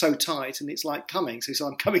becomes so tight and it's like coming. So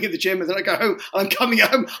I'm coming in the gym and then I go home, I'm coming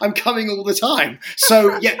home, I'm coming all the time.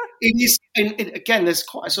 So yeah, it is. And again, there's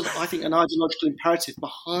quite a sort of, I think, an ideological imperative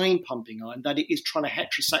behind pumping iron, that it is trying to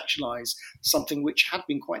heterosexualize something which had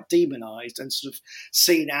been quite demonized and sort of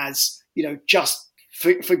seen as, just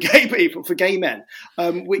for gay people, for gay men,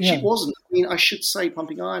 which it wasn't. I mean, I should say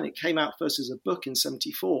Pumping Iron, it came out first as a book in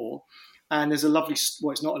 1974. And there's a lovely,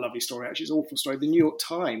 well, it's not a lovely story, actually, it's an awful story. The New York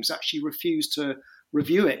Times actually refused to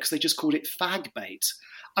review it because they just called it fag bait.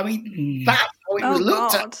 I mean, that's how it was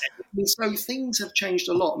looked at. And so things have changed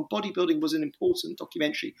a lot, and bodybuilding was an important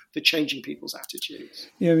documentary for changing people's attitudes.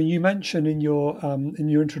 Yeah, you mentioned in your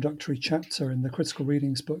introductory chapter in the Critical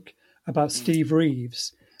Readings book about Steve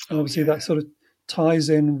Reeves, and obviously that sort of ties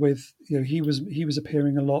in with, he was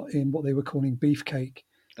appearing a lot in what they were calling beefcake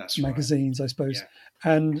magazines, I suppose,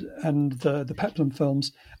 and the Peplum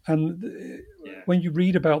films. And when you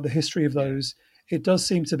read about the history of those, it does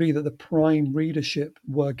seem to be that the prime readership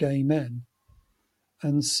were gay men.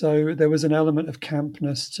 And so there was an element of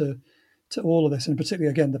campness to all of this. And particularly,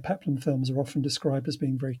 again, the Peplum films are often described as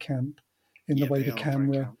being very camp in the way the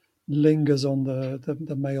camera lingers on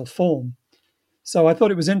the male form. So I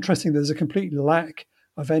thought it was interesting. There's a complete lack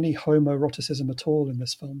of any homoeroticism at all in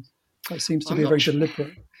this film. It seems to be very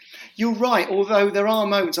deliberate. You're right, although there are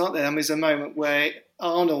moments, aren't there? There's a moment where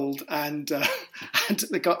Arnold and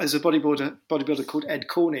the guy, there's a bodybuilder called Ed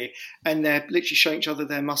Corney, and they're literally showing each other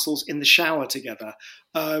their muscles in the shower together.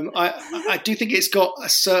 I do think it's got a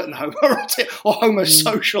certain homoerotic or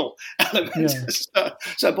homosocial element.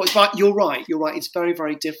 But you're right. It's very,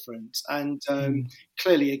 very different. And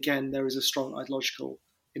clearly, again, there is a strong ideological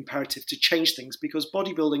imperative to change things, because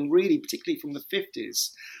bodybuilding really, particularly from the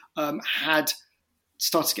 50s, had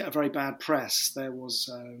started to get a very bad press. There was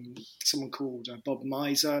someone called Bob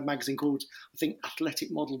Miser, a magazine called, I think,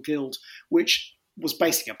 Athletic Model Guild, which was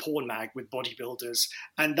basically a porn mag with bodybuilders,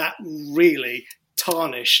 and that really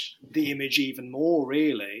tarnished the image even more,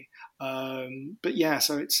 really. But yeah,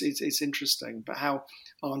 so it's interesting, but how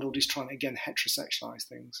Arnold is trying to again heterosexualize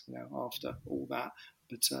things, after all that.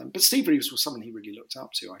 But Steve Reeves was someone he really looked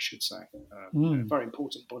up to, I should say. A very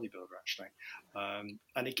important bodybuilder, actually.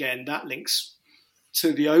 And again, that links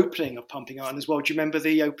to the opening of Pumping Iron as well. Do you remember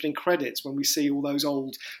the opening credits when we see all those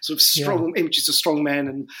old sort of strong images of strong men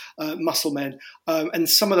and muscle men? And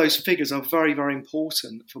some of those figures are very, very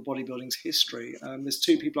important for bodybuilding's history. There's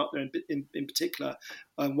two people up there in particular.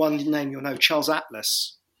 One name you'll know, Charles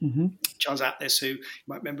Atlas. Mm-hmm. Charles Atlas, who you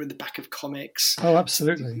might remember in the back of comics. Oh,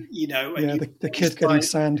 absolutely. The kid getting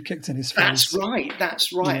sand kicked in his face.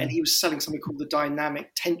 That's right. Yeah. And he was selling something called the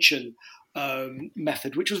dynamic tension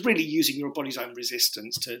method, which was really using your body's own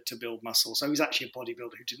resistance to build muscle. So he was actually a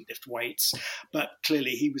bodybuilder who didn't lift weights, but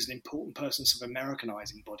clearly he was an important person sort of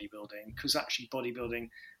Americanizing bodybuilding, because actually bodybuilding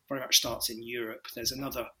very much starts in Europe. There's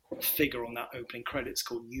another figure on that opening credits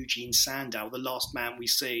called Eugene Sandow, the last man we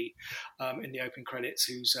see in the opening credits,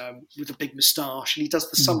 who's with a big moustache, and he does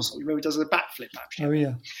the somersault. You remember he does a backflip, actually. Oh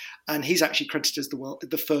yeah, and he's actually credited as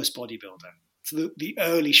the first bodybuilder. So the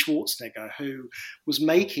early Schwarzenegger, who was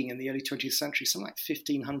making in the early 20th century something like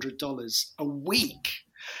 $1,500 a week,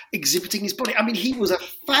 exhibiting his body. I mean, he was a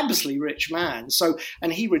fabulously rich man. So,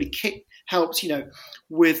 and he really helped,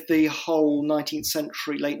 with the whole late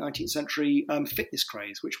 19th century fitness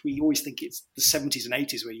craze, which we always think it's the 70s and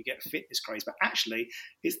 80s where you get a fitness craze, but actually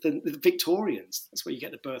it's the Victorians. That's where you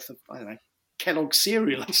get the birth of, I don't know, Kellogg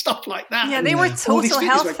cereal and stuff like that. Yeah, they were total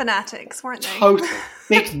health fanatics, weren't they? Totally.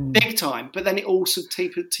 Big time. But then it also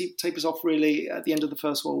tapers off really at the end of the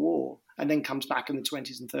First World War, and then comes back in the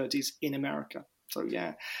 20s and 30s in America. So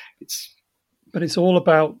yeah, But it's all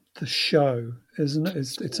about the show, isn't it?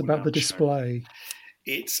 It's about the display.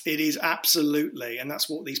 It is absolutely, and that's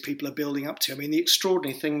what these people are building up to. I mean, the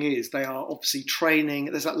extraordinary thing is they are obviously training.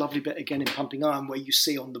 There's that lovely bit again in Pumping Iron where you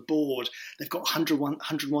see on the board they've got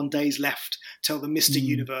 101 days left till the Mr.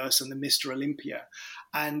 Universe and the Mr. Olympia,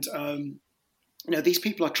 and these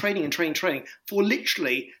people are training for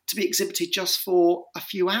literally to be exhibited just for a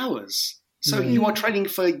few hours. So you are training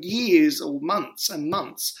for years or months and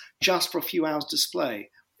months just for a few hours display,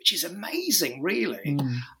 which is amazing, really.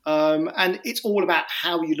 And it's all about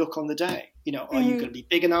how you look on the day. You know, are you going to be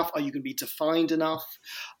big enough? Are you going to be defined enough?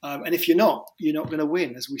 And if you're not going to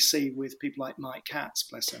win, as we see with people like Mike Katz,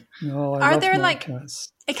 bless him. No, I love Mike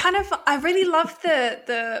Katz. I really love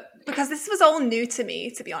the because this was all new to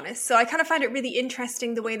me, to be honest. So I kind of found it really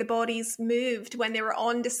interesting the way the bodies moved when they were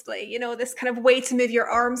on display. You know, this kind of way to move your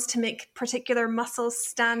arms to make particular muscles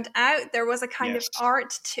stand out. There was a kind of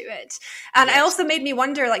art to it. And it also made me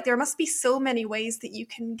wonder, like, there must be so many ways that you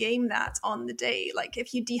can game that on the day. Like,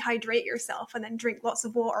 if you dehydrate yourself and then drink lots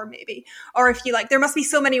of water, maybe. Or if you, like, there must be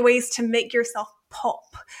so many ways to make yourself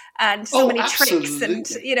pop and so many tricks and,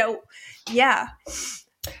 you know,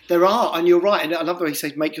 There are, and you're right. And I love the way he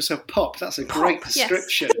says, make yourself pop. That's a great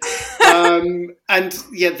description.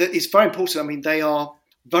 It's very important. I mean, they are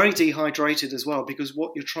very dehydrated as well, because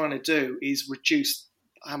what you're trying to do is reduce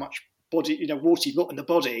how much water you've got in the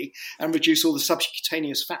body and reduce all the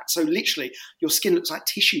subcutaneous fat. So literally your skin looks like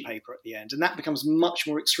tissue paper at the end. And that becomes much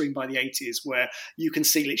more extreme by the 80s, where you can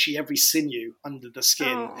see literally every sinew under the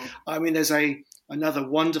skin. I mean, there's another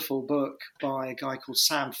wonderful book by a guy called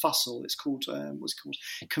Sam Fussell. It's called,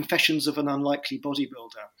 Confessions of an Unlikely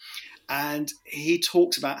Bodybuilder. And he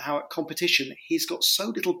talks about how at competition, he's got so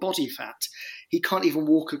little body fat, he can't even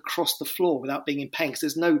walk across the floor without being in pain, because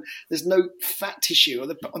there's no fat tissue on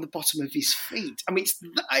the bottom of his feet. I mean,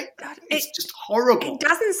 it's just horrible. It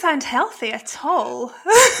doesn't sound healthy at all.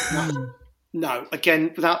 No,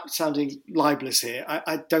 again, without sounding libelous here,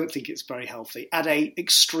 I don't think it's very healthy. At an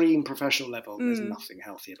extreme professional level, there's nothing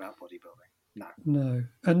healthy about bodybuilding. No.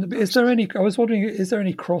 And I was wondering, is there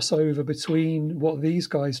any crossover between what these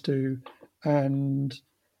guys do and,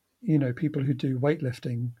 you know, people who do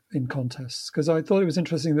weightlifting in contests? Because I thought it was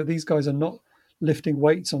interesting that these guys are not lifting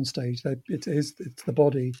weights on stage. It's the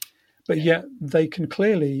body, but yet they can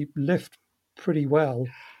clearly lift pretty well.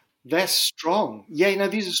 They're strong. Yeah,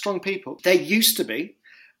 these are strong people. They used to be,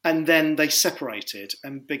 and then they separated,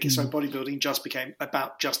 and because so bodybuilding just became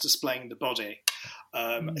about just displaying the body.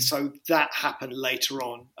 So that happened later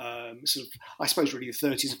on, sort of, I suppose, really the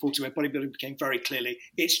 30s and 40s, where bodybuilding became very clearly,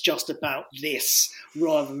 it's just about this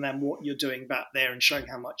rather than what you're doing back there and showing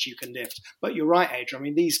how much you can lift. But you're right, Adrian. I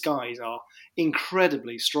mean, these guys are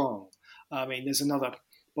incredibly strong. I mean, there's another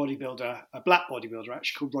bodybuilder, a black bodybuilder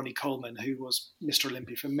actually, called Ronnie Coleman, who was Mr.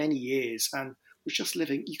 Olympia for many years and was just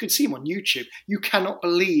living. You can see him on YouTube. You cannot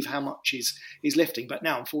believe how much he's lifting. But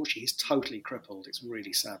now, unfortunately, he's totally crippled. It's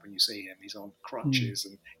really sad when you see him. He's on crutches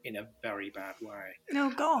and in a very bad way.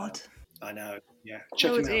 Oh, God. I know. Yeah.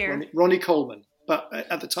 Check him out. Ronnie Coleman. But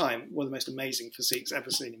at the time, one of the most amazing physiques ever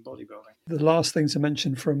seen in bodybuilding. The last thing to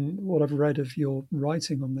mention from what I've read of your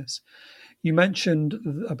writing on this, you mentioned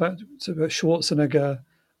about Schwarzenegger.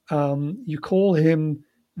 You call him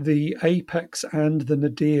the apex and the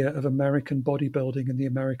nadir of American bodybuilding and the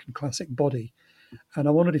American classic body. And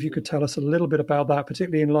I wondered if you could tell us a little bit about that,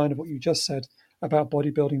 particularly in line of what you just said about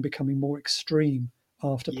bodybuilding becoming more extreme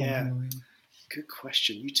after pumping iron. Good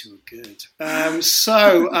question. You two are good.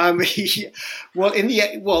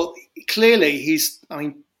 Clearly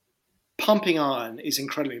pumping iron is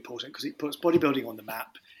incredibly important because it puts bodybuilding on the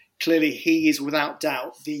map. Clearly, he is without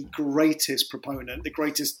doubt the greatest proponent, the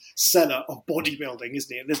greatest seller of bodybuilding,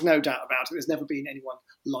 isn't he? And there's no doubt about it. There's never been anyone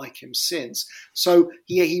like him since. So,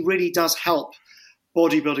 he really does help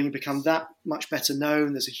bodybuilding become that much better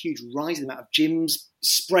known. There's a huge rising amount of gyms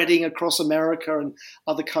spreading across America and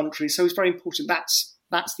other countries. So it's very important. That's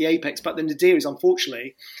the apex. But the nadir is,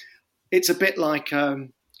 unfortunately, it's a bit like...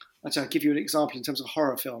 I'll give you an example in terms of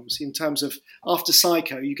horror films. In terms of after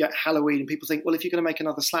Psycho, you get Halloween, and people think, well, if you're going to make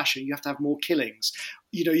another slasher, you have to have more killings.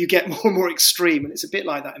 You get more and more extreme, and it's a bit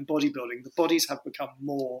like that in bodybuilding. The bodies have become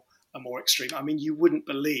more and more extreme. I mean, you wouldn't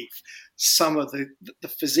believe some of the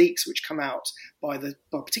physiques which come out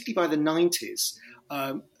particularly by the 90s,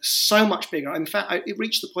 so much bigger. In fact, it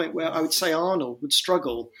reached the point where I would say Arnold would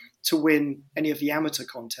struggle to win any of the amateur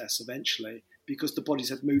contests eventually because the bodies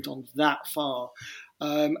had moved on that far.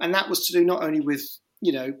 And that was to do not only with,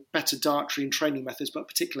 better dietary and training methods, but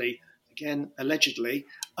particularly, again, allegedly,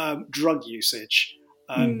 drug usage.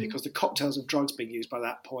 Because the cocktails of drugs being used by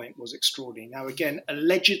that point was extraordinary. Now, again,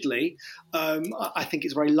 allegedly, I think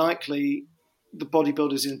it's very likely the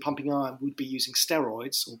bodybuilders in pumping iron would be using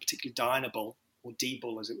steroids, or particularly Dianabol, or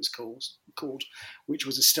D-Bull as it was called, which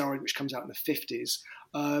was a steroid which comes out in the 50s.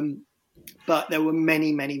 But there were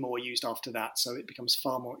many, many more used after that, so it becomes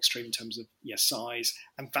far more extreme in terms of size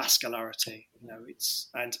and vascularity.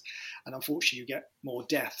 And unfortunately, you get more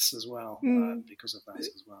deaths as well because of that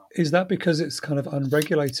as well. Is that because it's kind of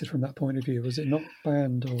unregulated from that point of view? Was it not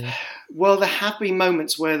banned? Or well, there have been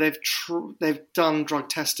moments where they've done drug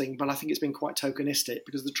testing, but I think it's been quite tokenistic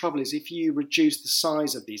because the trouble is, if you reduce the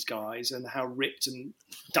size of these guys and how ripped and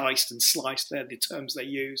diced and sliced they're the terms they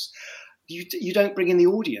use. You don't bring in the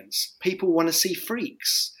audience. People want to see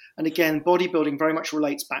freaks. And again, bodybuilding very much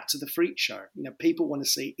relates back to the freak show. People want to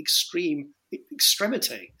see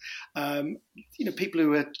extremity. People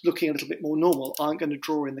who are looking a little bit more normal aren't going to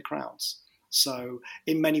draw in the crowds. So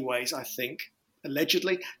in many ways, I think,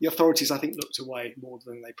 allegedly, the authorities, I think, looked away more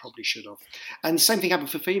than they probably should have. And the same thing happened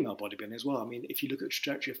for female bodybuilding as well. I mean, if you look at the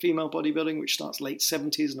trajectory of female bodybuilding, which starts late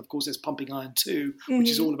 70s, and of course there's Pumping Iron 2, which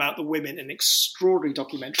is all about the women, an extraordinary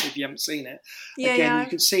documentary if you haven't seen it. You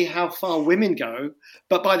can see how far women go.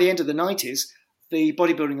 But by the end of the 90s, the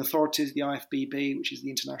bodybuilding authorities, the IFBB, which is the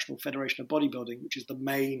International Federation of Bodybuilding, which is the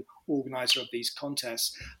main organizer of these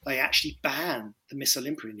contests, they actually ban the Miss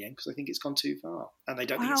Olympia in the end because I think it's gone too far and they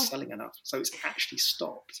don't think it's selling enough. So it's actually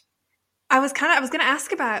stopped. I was going to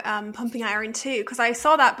ask about Pumping Iron 2 because I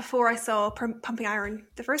saw that before I saw Pumping Iron,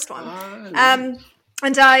 the first one.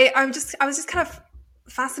 And I was just kind of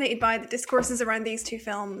fascinated by the discourses around these two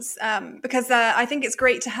films because I think it's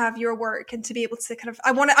great to have your work and to be able to kind of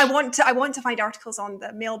I want to find articles on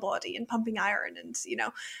the male body and Pumping Iron and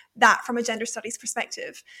that from a gender studies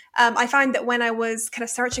perspective. I found that when I was kind of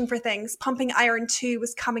searching for things, Pumping Iron 2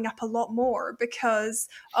 was coming up a lot more because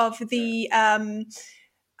of the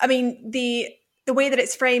the way that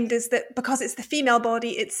it's framed is that because it's the female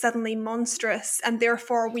body, it's suddenly monstrous, and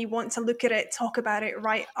therefore we want to look at it, talk about it,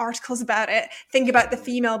 write articles about it, think about the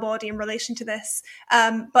female body in relation to this.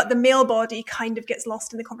 But the male body kind of gets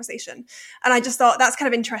lost in the conversation. And I just thought that's kind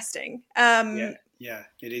of interesting. Yeah,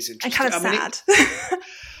 it is interesting. And kind of sad.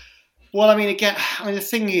 The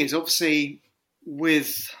thing is, obviously,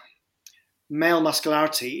 with male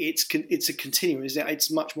muscularity, it's a continuum, isn't it?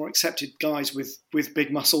 It's much more accepted, guys with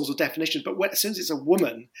big muscles or definition. But as soon as it's a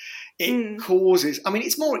woman, it causes. I mean,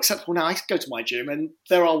 it's more acceptable now. I go to my gym, and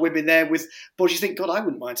there are women there with bodies. You think, God, I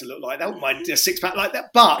wouldn't mind to look like that. I wouldn't mind a six pack like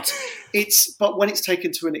that. But when it's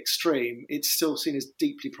taken to an extreme, it's still seen as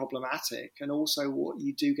deeply problematic. And also, what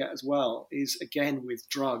you do get as well is, again, with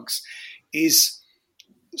drugs, is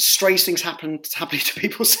strange things happening to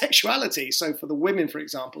people's sexuality. So for the women, for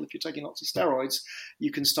example, if you're taking lots of steroids, you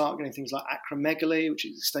can start getting things like acromegaly, which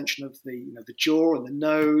is an extension of the jaw and the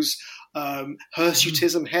nose,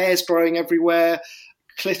 hirsutism, hairs growing everywhere,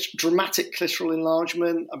 dramatic clitoral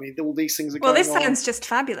enlargement. I mean, all these things are going on. Well, this sounds just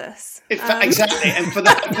fabulous. Exactly. And for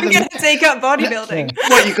that, I'm going to take up bodybuilding.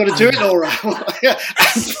 Well, you've got to do it, Laura.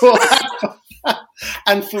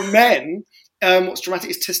 And for men, what's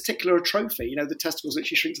dramatic is testicular atrophy. The testicles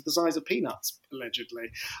literally shrink to the size of peanuts,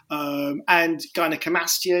 allegedly. And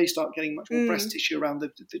gynecomastia, you start getting much more breast tissue around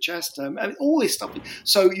the chest. All this stuff.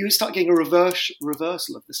 So you start getting a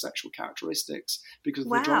reversal of the sexual characteristics because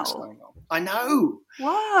of the drugs going on. I know.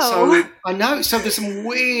 Wow. So I know. So there's some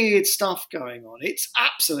weird stuff going on. It's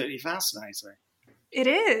absolutely fascinating. It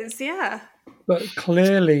is, yeah. But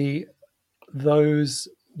clearly, those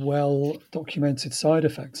well-documented side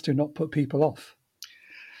effects do not put people off.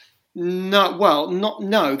 No,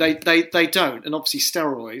 they don't. And obviously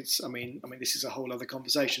steroids, I mean this is a whole other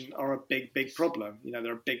conversation, are a big problem.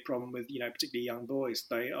 They're a big problem with, particularly young boys.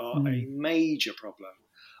 They are a major problem.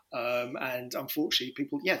 And unfortunately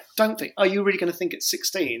people, don't think, are you really going to think at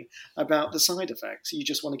 16 about the side effects? You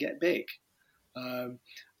just want to get big.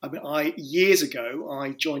 Years ago,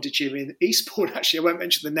 I joined a gym in Eastbourne, actually. I won't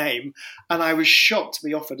mention the name. And I was shocked to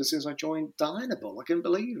be offered as soon as I joined Dynabol. I couldn't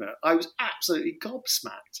believe it. I was absolutely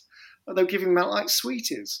gobsmacked. They were giving them out like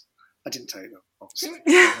sweeties. I didn't take them, obviously.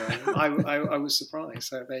 I was surprised.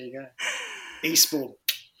 So there you go. Eastbourne.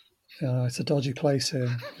 It's a dodgy place here.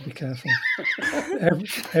 Be careful.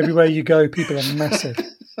 Everywhere you go, people are massive.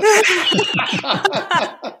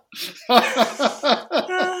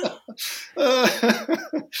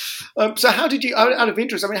 So how did you, out of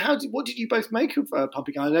interest, what did you both make of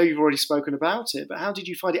Pumping Iron? I know you've already spoken about it, but how did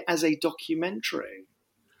you find it as a documentary?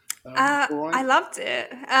 I loved it.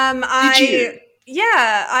 Did you?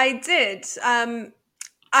 Yeah, I did.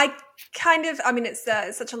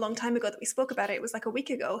 It's such a long time ago that we spoke about it. It was like a week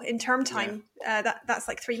ago in term time. Yeah. That's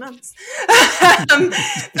like 3 months.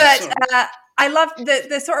 I loved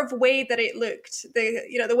the sort of way that it looked,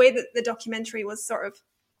 the way that the documentary was sort of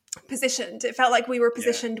positioned. It felt like we were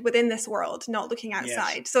positioned within this world, not looking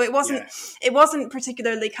outside. Yes. So it wasn't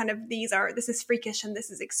particularly kind of this is freakish and this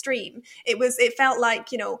is extreme. It felt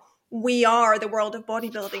like, you know, we are the world of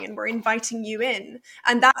bodybuilding and we're inviting you in.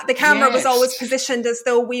 And that the camera was always positioned as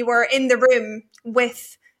though we were in the room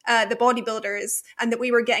with the bodybuilders and that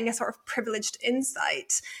we were getting a sort of privileged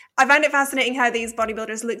insight. I found it fascinating how these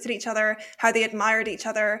bodybuilders looked at each other, how they admired each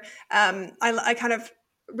other. I kind of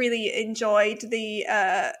really enjoyed the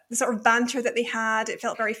sort of banter that they had. It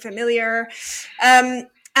felt very familiar.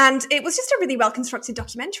 And it was just a really well-constructed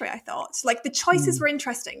documentary, I thought. Like, the choices were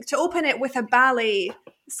interesting. To open it with a ballet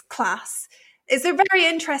class is a very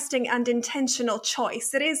interesting and intentional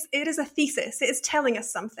choice. It is a thesis. It is telling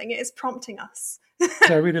us something. It is prompting us.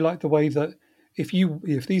 So I really like the way that if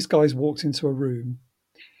these guys walked into a room,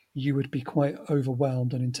 you would be quite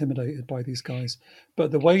overwhelmed and intimidated by these guys.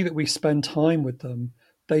 But the way that we spend time with them,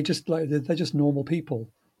 they're just normal people.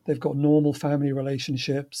 They've got normal family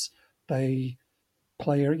relationships. They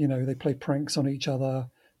play pranks on each other.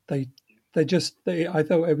 I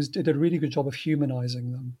thought it did a really good job of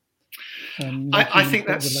humanizing them. I think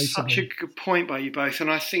that's such a good point by you both, and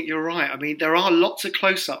I think you're right. I mean, there are lots of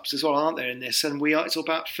close-ups as well, aren't there, in this? And it's all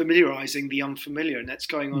about familiarizing the unfamiliar, and that's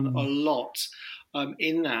going on a lot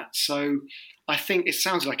in that. So I think it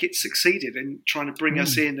sounds like it succeeded in trying to bring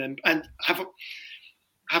us in and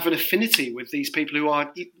have an affinity with these people who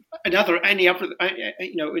are in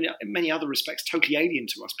many other respects totally alien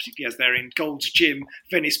to us, particularly as they're in Gold's Gym,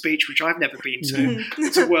 Venice Beach, which I've never been to.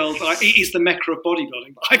 It's a world, it is the mecca of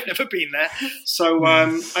bodybuilding, but I've never been there. So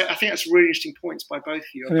I think that's really interesting points by both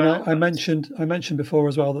of you. I mentioned before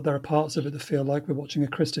as well that there are parts of it that feel like we're watching a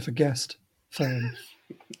Christopher Guest film,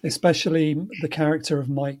 especially the character of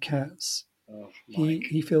Mike Katz. Oh,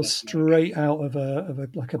 he feels straight out of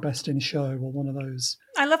a Best in Show or one of those.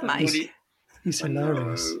 I love Mike. He's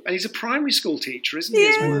hilarious, and he's a primary school teacher, isn't he?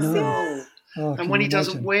 As well? Oh, and when he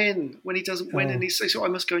doesn't win, and he says, "I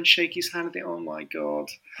must go and shake his hand," I think, "Oh my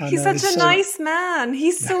God, he's such a nice man.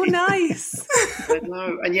 He's so nice." I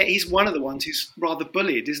know, and yet he's one of the ones who's rather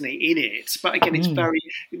bullied, isn't he? In it, but again, it's very.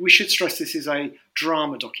 We should stress this is a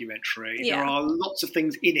drama documentary. Yeah. There are lots of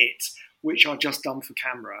things in it which are just done for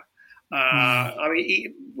camera.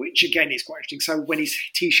 Which again is quite interesting. So when his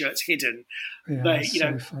t-shirt's hidden,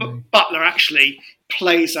 Butler actually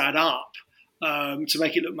plays that up to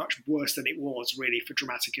make it look much worse than it was, really, for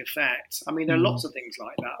dramatic effect. I mean, there are lots of things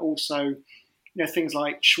like that. Also, things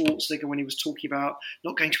like Schwarzenegger when he was talking about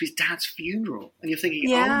not going to his dad's funeral, and you're thinking,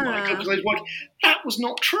 "Oh my God," that was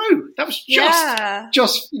not true. That was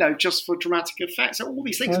just for dramatic effect. So all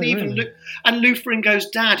these things, and even Lou Ferrigno's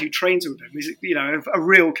dad, who trains with him, is a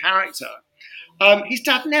real character. His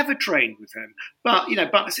dad never trained with him, but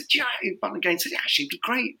Butler said, Butler again said, actually, it'd be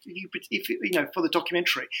great if for the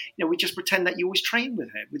documentary, we just pretend that you always train with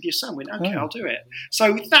him, with your son. We went, okay, I'll do it.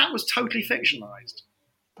 So that was totally fictionalized.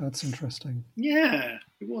 That's interesting. Yeah,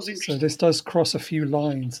 it was interesting. So this does cross a few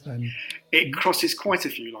lines then. It crosses quite a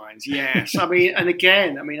few lines, yes. I'm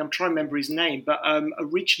trying to remember his name, but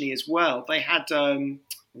originally as well, they had,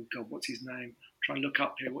 what's his name? I'm trying to look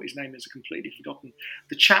up here what his name is. I've completely forgotten.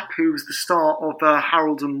 The chap who was the star of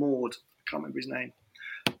Harold and Maude. I can't remember his name.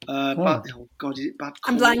 Is it Bud Cort?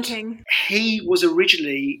 I'm blanking. He was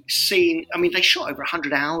originally seen, they shot over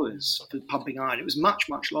 100 hours for Pumping Iron. It was much,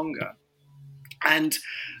 much longer. And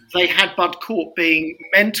they had Bud Cort being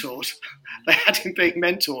mentored. They had him being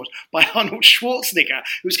mentored by Arnold Schwarzenegger,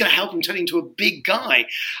 who was going to help him turn into a big guy.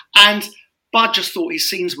 And Bud just thought his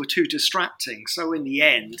scenes were too distracting. So in the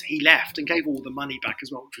end, he left and gave all the money back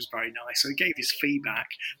as well, which was very nice. So he gave his fee back.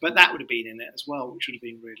 But that would have been in it as well, which would have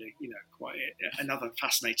been really, quite another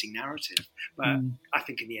fascinating narrative. But I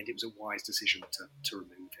think in the end, it was a wise decision to remove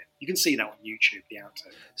him. You can see that on YouTube, the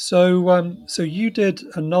outtake. So you did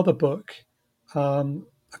another book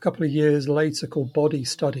a couple of years later called Body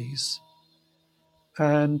Studies.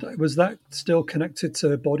 And was that still connected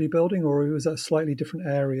to bodybuilding, or was that a slightly different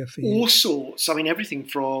area for you? All sorts. Everything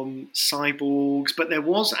from cyborgs, but there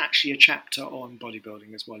was actually a chapter on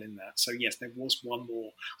bodybuilding as well in that. So yes, there was one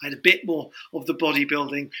more. I had a bit more of the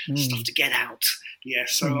bodybuilding stuff to get out.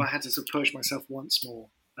 Yes, so I had to sort of purge myself once more.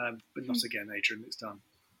 But not again, Adrian, it's done.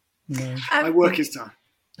 No. My work is done.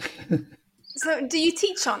 So do you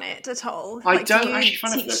teach on it at all? I don't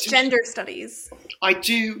actually teach gender studies. I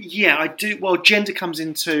do, I do. Well, gender comes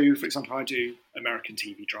into, for example, I do American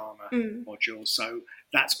TV drama modules, so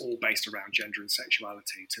that's all based around gender and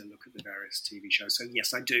sexuality to look at the various TV shows. So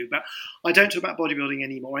yes, I do, but I don't talk about bodybuilding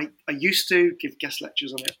anymore. I used to give guest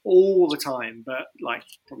lectures on it all the time, but like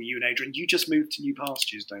probably you and Adrian, you just moved to new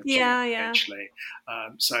pastures, don't you? Yeah. Eventually,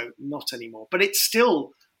 so not anymore. But it's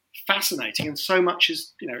still fascinating, and so much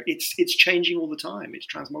is, it's changing all the time. It's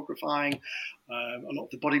transmogrifying. A lot of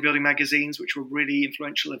the bodybuilding magazines, which were really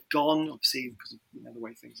influential, have gone, obviously, because of the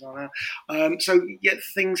way things are now. So,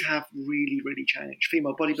 things have really, really changed.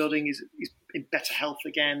 Female bodybuilding is in better health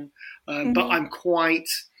again, but I'm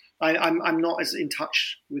not as in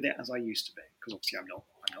touch with it as I used to be, because obviously I'm not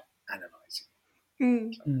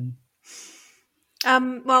analysing.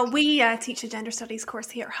 So. Well, we teach a gender studies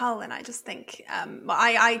course here at Hull, and I just think,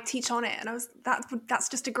 I teach on it, and that's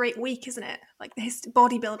just a great week, isn't it? Like the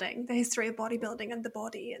bodybuilding, the history of bodybuilding and the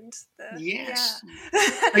body, and yes.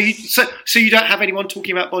 Yeah. So you don't have anyone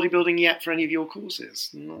talking about bodybuilding yet for any of your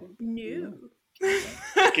courses? No.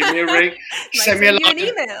 Give me a ring. Send me an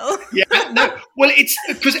email. Yeah, no. Well, it's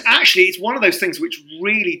because actually it's one of those things which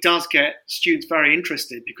really does get students very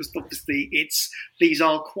interested, because obviously these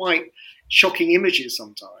are quite shocking images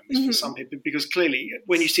sometimes for some people, because clearly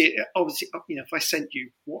when you see it, obviously, if I sent you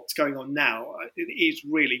what's going on now, it is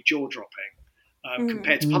really jaw-dropping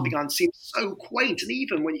compared to Pumping Iron. It seems so quaint, and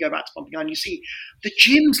even when you go back to Pumping Iron, you see the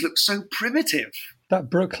gyms look so primitive. That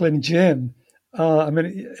Brooklyn gym,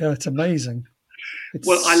 it's amazing. It's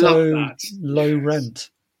I love that. Low rent.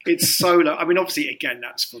 It's so low. I mean, obviously, again,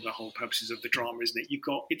 that's for the whole purposes of the drama, isn't it?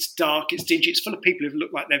 It's dark, it's dingy, it's full of people who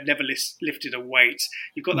look like they've never lifted a weight.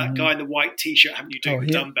 You've got that guy in the white T-shirt, haven't you, doing the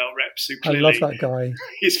dumbbell reps? Who clearly, I love that guy.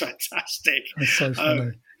 He's fantastic. He's so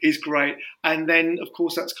funny. He's great. And then, of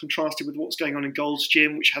course, that's contrasted with what's going on in Gold's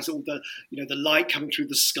Gym, which has all the, the light coming through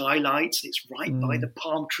the skylights. It's right by the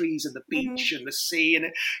palm trees and the beach and the sea.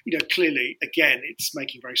 And, clearly, again, it's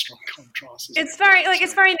making very strong contrasts. It's very,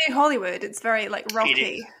 it's very New Hollywood. It's very,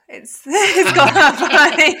 Rocky. It's got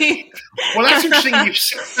that vibe. Well, that's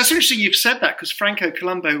interesting you've said that, because Franco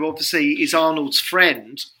Columbu, who obviously is Arnold's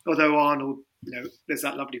friend, although Arnold, there's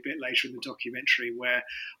that lovely bit later in the documentary where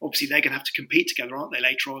obviously they're going to have to compete together, aren't they,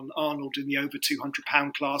 later on? Arnold in the over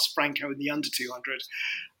 200-pound class, Franco in the under 200.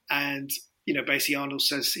 And, basically Arnold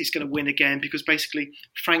says he's going to win again, because basically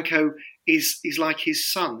Franco is like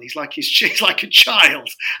his son. He's like a child,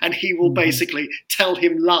 and he will basically tell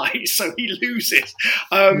him lies, so he loses.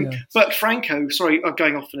 But Franco, sorry, I'm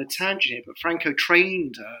going off on a tangent here, but Franco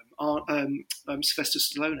trained Sylvester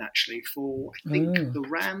Stallone actually for, I think, the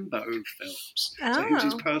Rambo films. So he was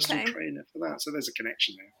his personal trainer for that. So there's a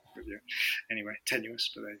connection there. But anyway,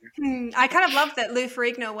 tenuous, but there you go. I kind of love that Lou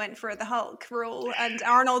Ferrigno went for the Hulk role, and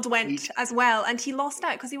Arnold went as well, and he lost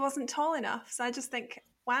out because he wasn't tall enough. So I just think,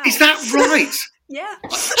 wow. Is that right? Yeah.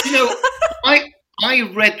 I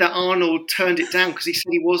read that Arnold turned it down because he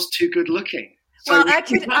said he was too good looking. So well,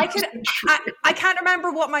 I can't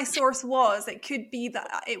remember what my source was. It could be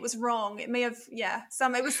that it was wrong. It may have,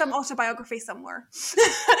 it was some autobiography somewhere.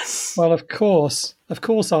 Well, of course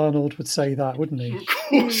Arnold would say that, wouldn't he? Of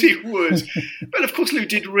course he would. But of course Lou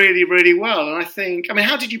did really, really well. And I think,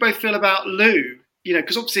 how did you both feel about Lou?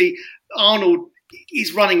 Because obviously Arnold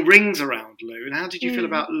is running rings around Lou. And how did you feel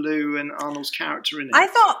about Lou and Arnold's character in it? I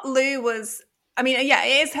thought Lou was,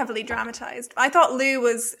 it is heavily dramatized. I thought Lou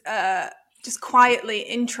was just quietly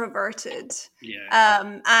introverted.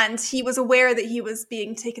 And he was aware that he was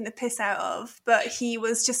being taken the piss out of, but he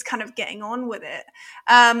was just kind of getting on with it.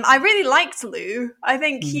 I really liked Lou. I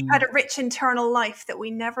think he had a rich internal life that we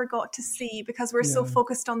never got to see because we're so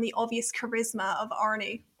focused on the obvious charisma of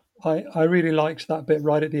Arnie. I really liked that bit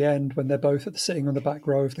right at the end when they're both sitting on the back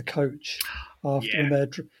row of the coach when they're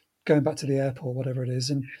going back to the airport, whatever it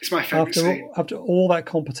is. And it's my favourite scene. After all that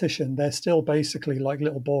competition, they're still basically like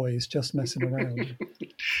little boys just messing around,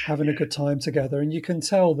 having a good time together. And you can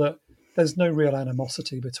tell that there's no real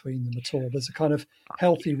animosity between them at all. There's a kind of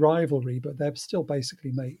healthy rivalry, but they're still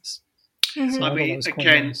basically mates. Mm-hmm. So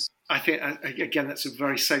I think, again, that's a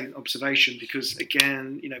very salient observation because,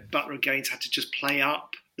 again, Butler and Gaines had to just play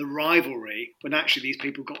up the rivalry when actually these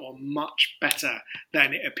people got on much better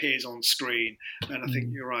than it appears on screen. And I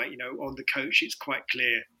think you're right, on the coach, it's quite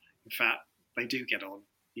clear. In fact, they do get on,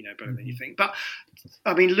 better than you think. But,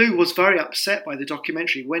 Lou was very upset by the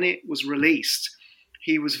documentary. When it was released,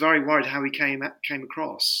 he was very worried how he came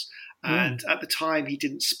across. And at the time, he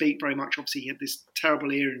didn't speak very much. Obviously, he had this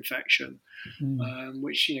terrible ear infection,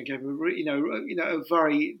 which gave him a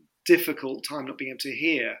very difficult time not being able to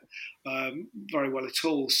hear very well at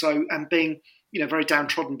all. So, and being very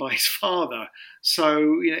downtrodden by his father.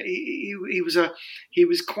 So he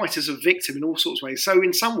was quite as a victim in all sorts of ways. So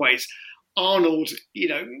in some ways, Arnold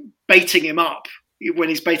baiting him up when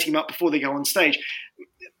he's baiting him up before they go on stage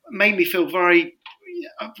made me feel very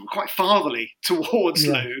quite fatherly towards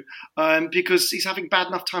Lou because he's having bad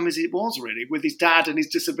enough time as it was really with his dad and his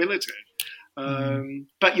disability.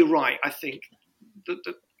 But you're right. I think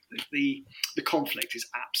that the conflict is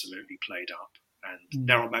absolutely played up, and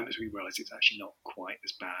there are moments we realise it's actually not quite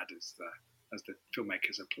as bad as the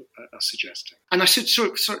filmmakers are suggesting. And I should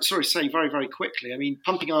sorry say very, very quickly, I mean,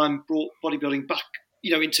 Pumping Iron brought bodybuilding back,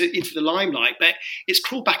 into the limelight, but it's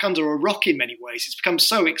crawled back under a rock in many ways. It's become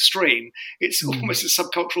so extreme. It's almost as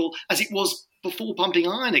subcultural as it was before Pumping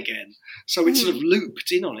Iron again. So it's sort of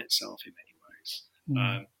looped in on itself in many ways.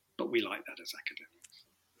 But we like that as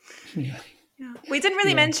academics. Yeah. We didn't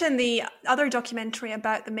really mention the other documentary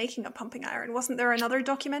about the making of Pumping Iron. Wasn't there another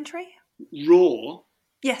documentary? Raw?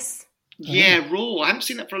 Yes. Yeah, Raw. I haven't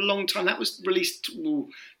seen that for a long time. That was released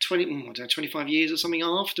 25 years or something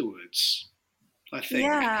afterwards, I think.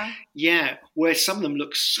 Yeah, where some of them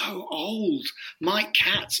look so old. Mike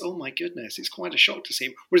Katz, oh my goodness, it's quite a shock to see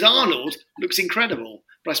him. Whereas Arnold looks incredible.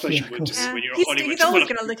 But I suppose you would just when you're a Hollywood. He's always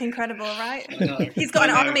going to look incredible, right? He's got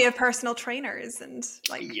an army of personal trainers and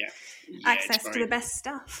access to the best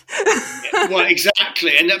stuff. Well,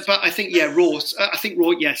 exactly. But I think Raw.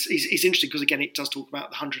 Yes, is interesting because again, it does talk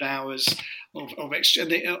about the 100 hours of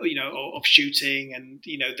shooting and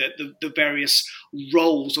the various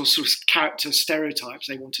roles or sort of character stereotypes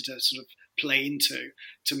they wanted to sort of play into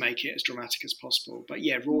to make it as dramatic as possible. But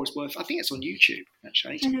Raw is worth. I think it's on YouTube.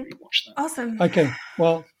 Actually, I need to rewatch that. Awesome. Okay,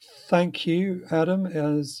 well, thank you, Adam. It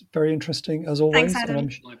was very interesting as always. Thanks, Adam.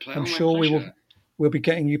 I'm sure we'll be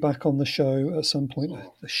getting you back on the show at some point.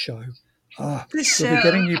 The show. We'll be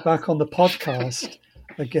getting you back on the podcast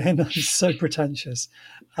again. I'm so pretentious.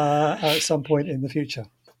 At some point in the future.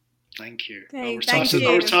 Thank you. I'll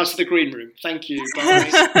retire to the green room. Thank you. Bye.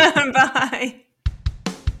 Bye.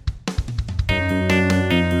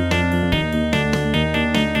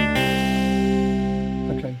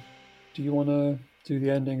 Okay. Do you want to do the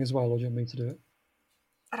ending as well, or do you want me to do it?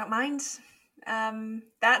 I don't mind.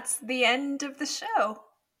 That's the end of the show.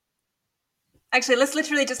 Actually, let's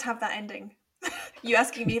literally just have that ending. You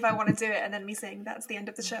asking me if I want to do it, and then me saying that's the end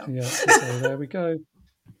of the show. Yeah. So there we go.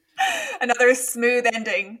 Another smooth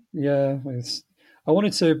ending. Yeah. I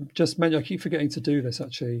wanted to just mention, I keep forgetting to do this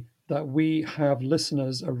actually, that we have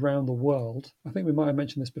listeners around the world. I think we might have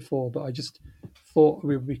mentioned this before, but I just thought it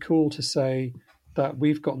would be cool to say that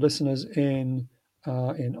we've got listeners in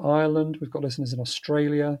Ireland, we've got listeners in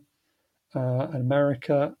Australia,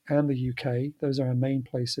 America, and the UK. Those are our main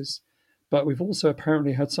places. But we've also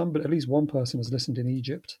apparently had but at least one person has listened in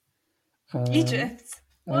Egypt. Egypt?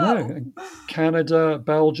 I know. Canada,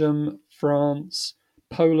 Belgium, France,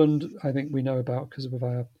 Poland, I think we know about because of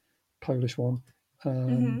our Polish one.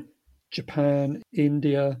 Japan,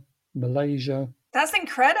 India, Malaysia. That's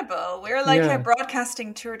incredible. We're like a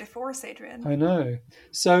broadcasting tour de force, Adrian. I know.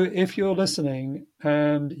 So if you're listening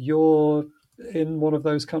and you're in one of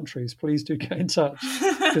those countries, please do get in touch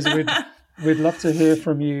because we'd love to hear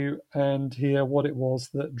from you and hear what it was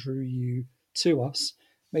that drew you to us.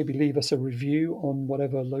 Maybe leave us a review on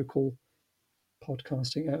whatever local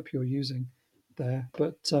podcasting app you're using there.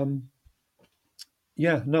 But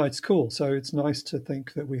it's cool. So it's nice to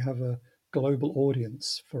think that we have a global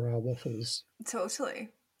audience for our waffles. Totally.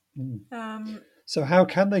 So how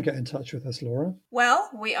can they get in touch with us, Laura? Well,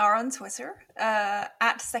 we are on Twitter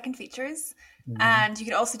at Second Features. And you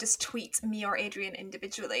can also just tweet me or Adrian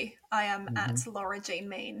individually. I am at Laura Jane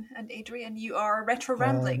Main. And Adrian, you are Retro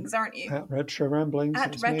Ramblings, aren't you? At Retro Ramblings.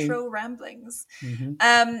 At Retro Ramblings.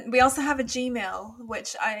 We also have a Gmail,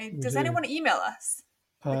 which does anyone email us?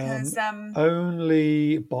 Because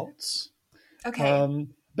only bots. Okay.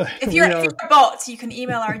 But if you're a bot, you can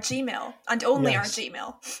email our Gmail and only our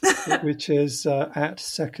Gmail. Which is at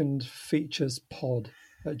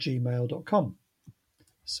secondfeaturespod@gmail.com.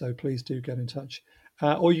 So please do get in touch.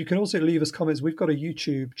 Or you can also leave us comments. We've got a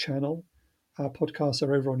YouTube channel. Our podcasts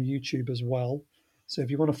are over on YouTube as well. So if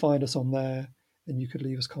you want to find us on there, then you could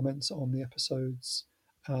leave us comments on the episodes.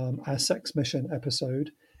 Our Sex Mission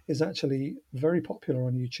episode is actually very popular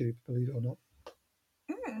on YouTube, believe it or not.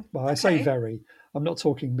 Well, I say very. I'm not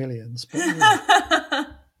talking millions, but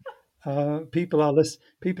people are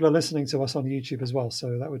listening to us on YouTube as well.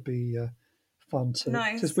 So that would be fun to.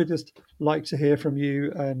 Nice. We'd just like to hear from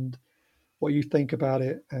you and what you think about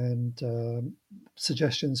it, and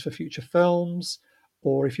suggestions for future films,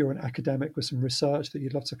 or if you're an academic with some research that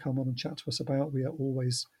you'd love to come on and chat to us about. We are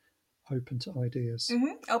always open to ideas.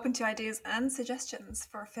 Open to ideas and suggestions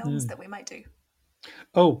for films that we might do.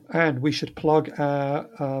 Oh, and we should plug our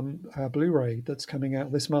Blu-ray that's coming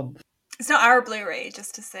out this month. It's not our Blu-ray,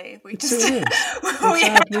 just to say. We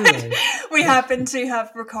happen to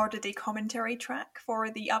have recorded a commentary track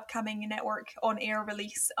for the upcoming network on-air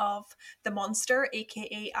release of The Monster,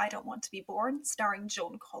 aka I Don't Want to Be Born, starring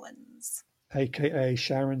Joan Collins. AKA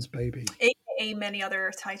Sharon's Baby. AKA many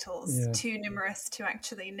other titles, Yeah. too numerous to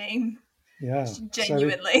actually name. Yeah.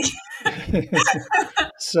 Genuinely.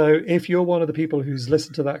 So if you're one of the people who's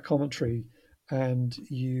listened to that commentary and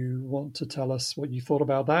you want to tell us what you thought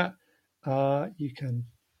about that, you can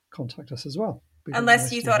contact us as well.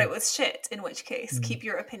 Unless you thought it was shit, in which case, keep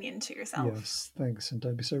your opinion to yourself. Yes, thanks, and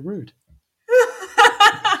don't be so rude.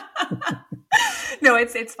 No,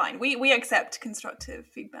 it's fine. We accept constructive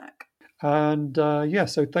feedback. And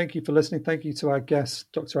so thank you for listening. Thank you to our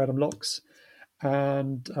guest, Dr. Adam Locks.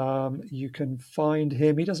 And you can find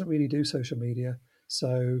him. He doesn't really do social media,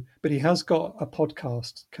 but he has got a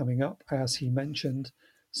podcast coming up, as he mentioned.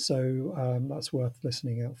 So that's worth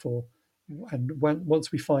listening out for. And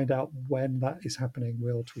once we find out when that is happening,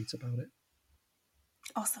 we'll tweet about it.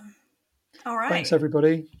 Awesome. All right. Thanks,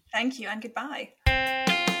 everybody. Thank you, and goodbye.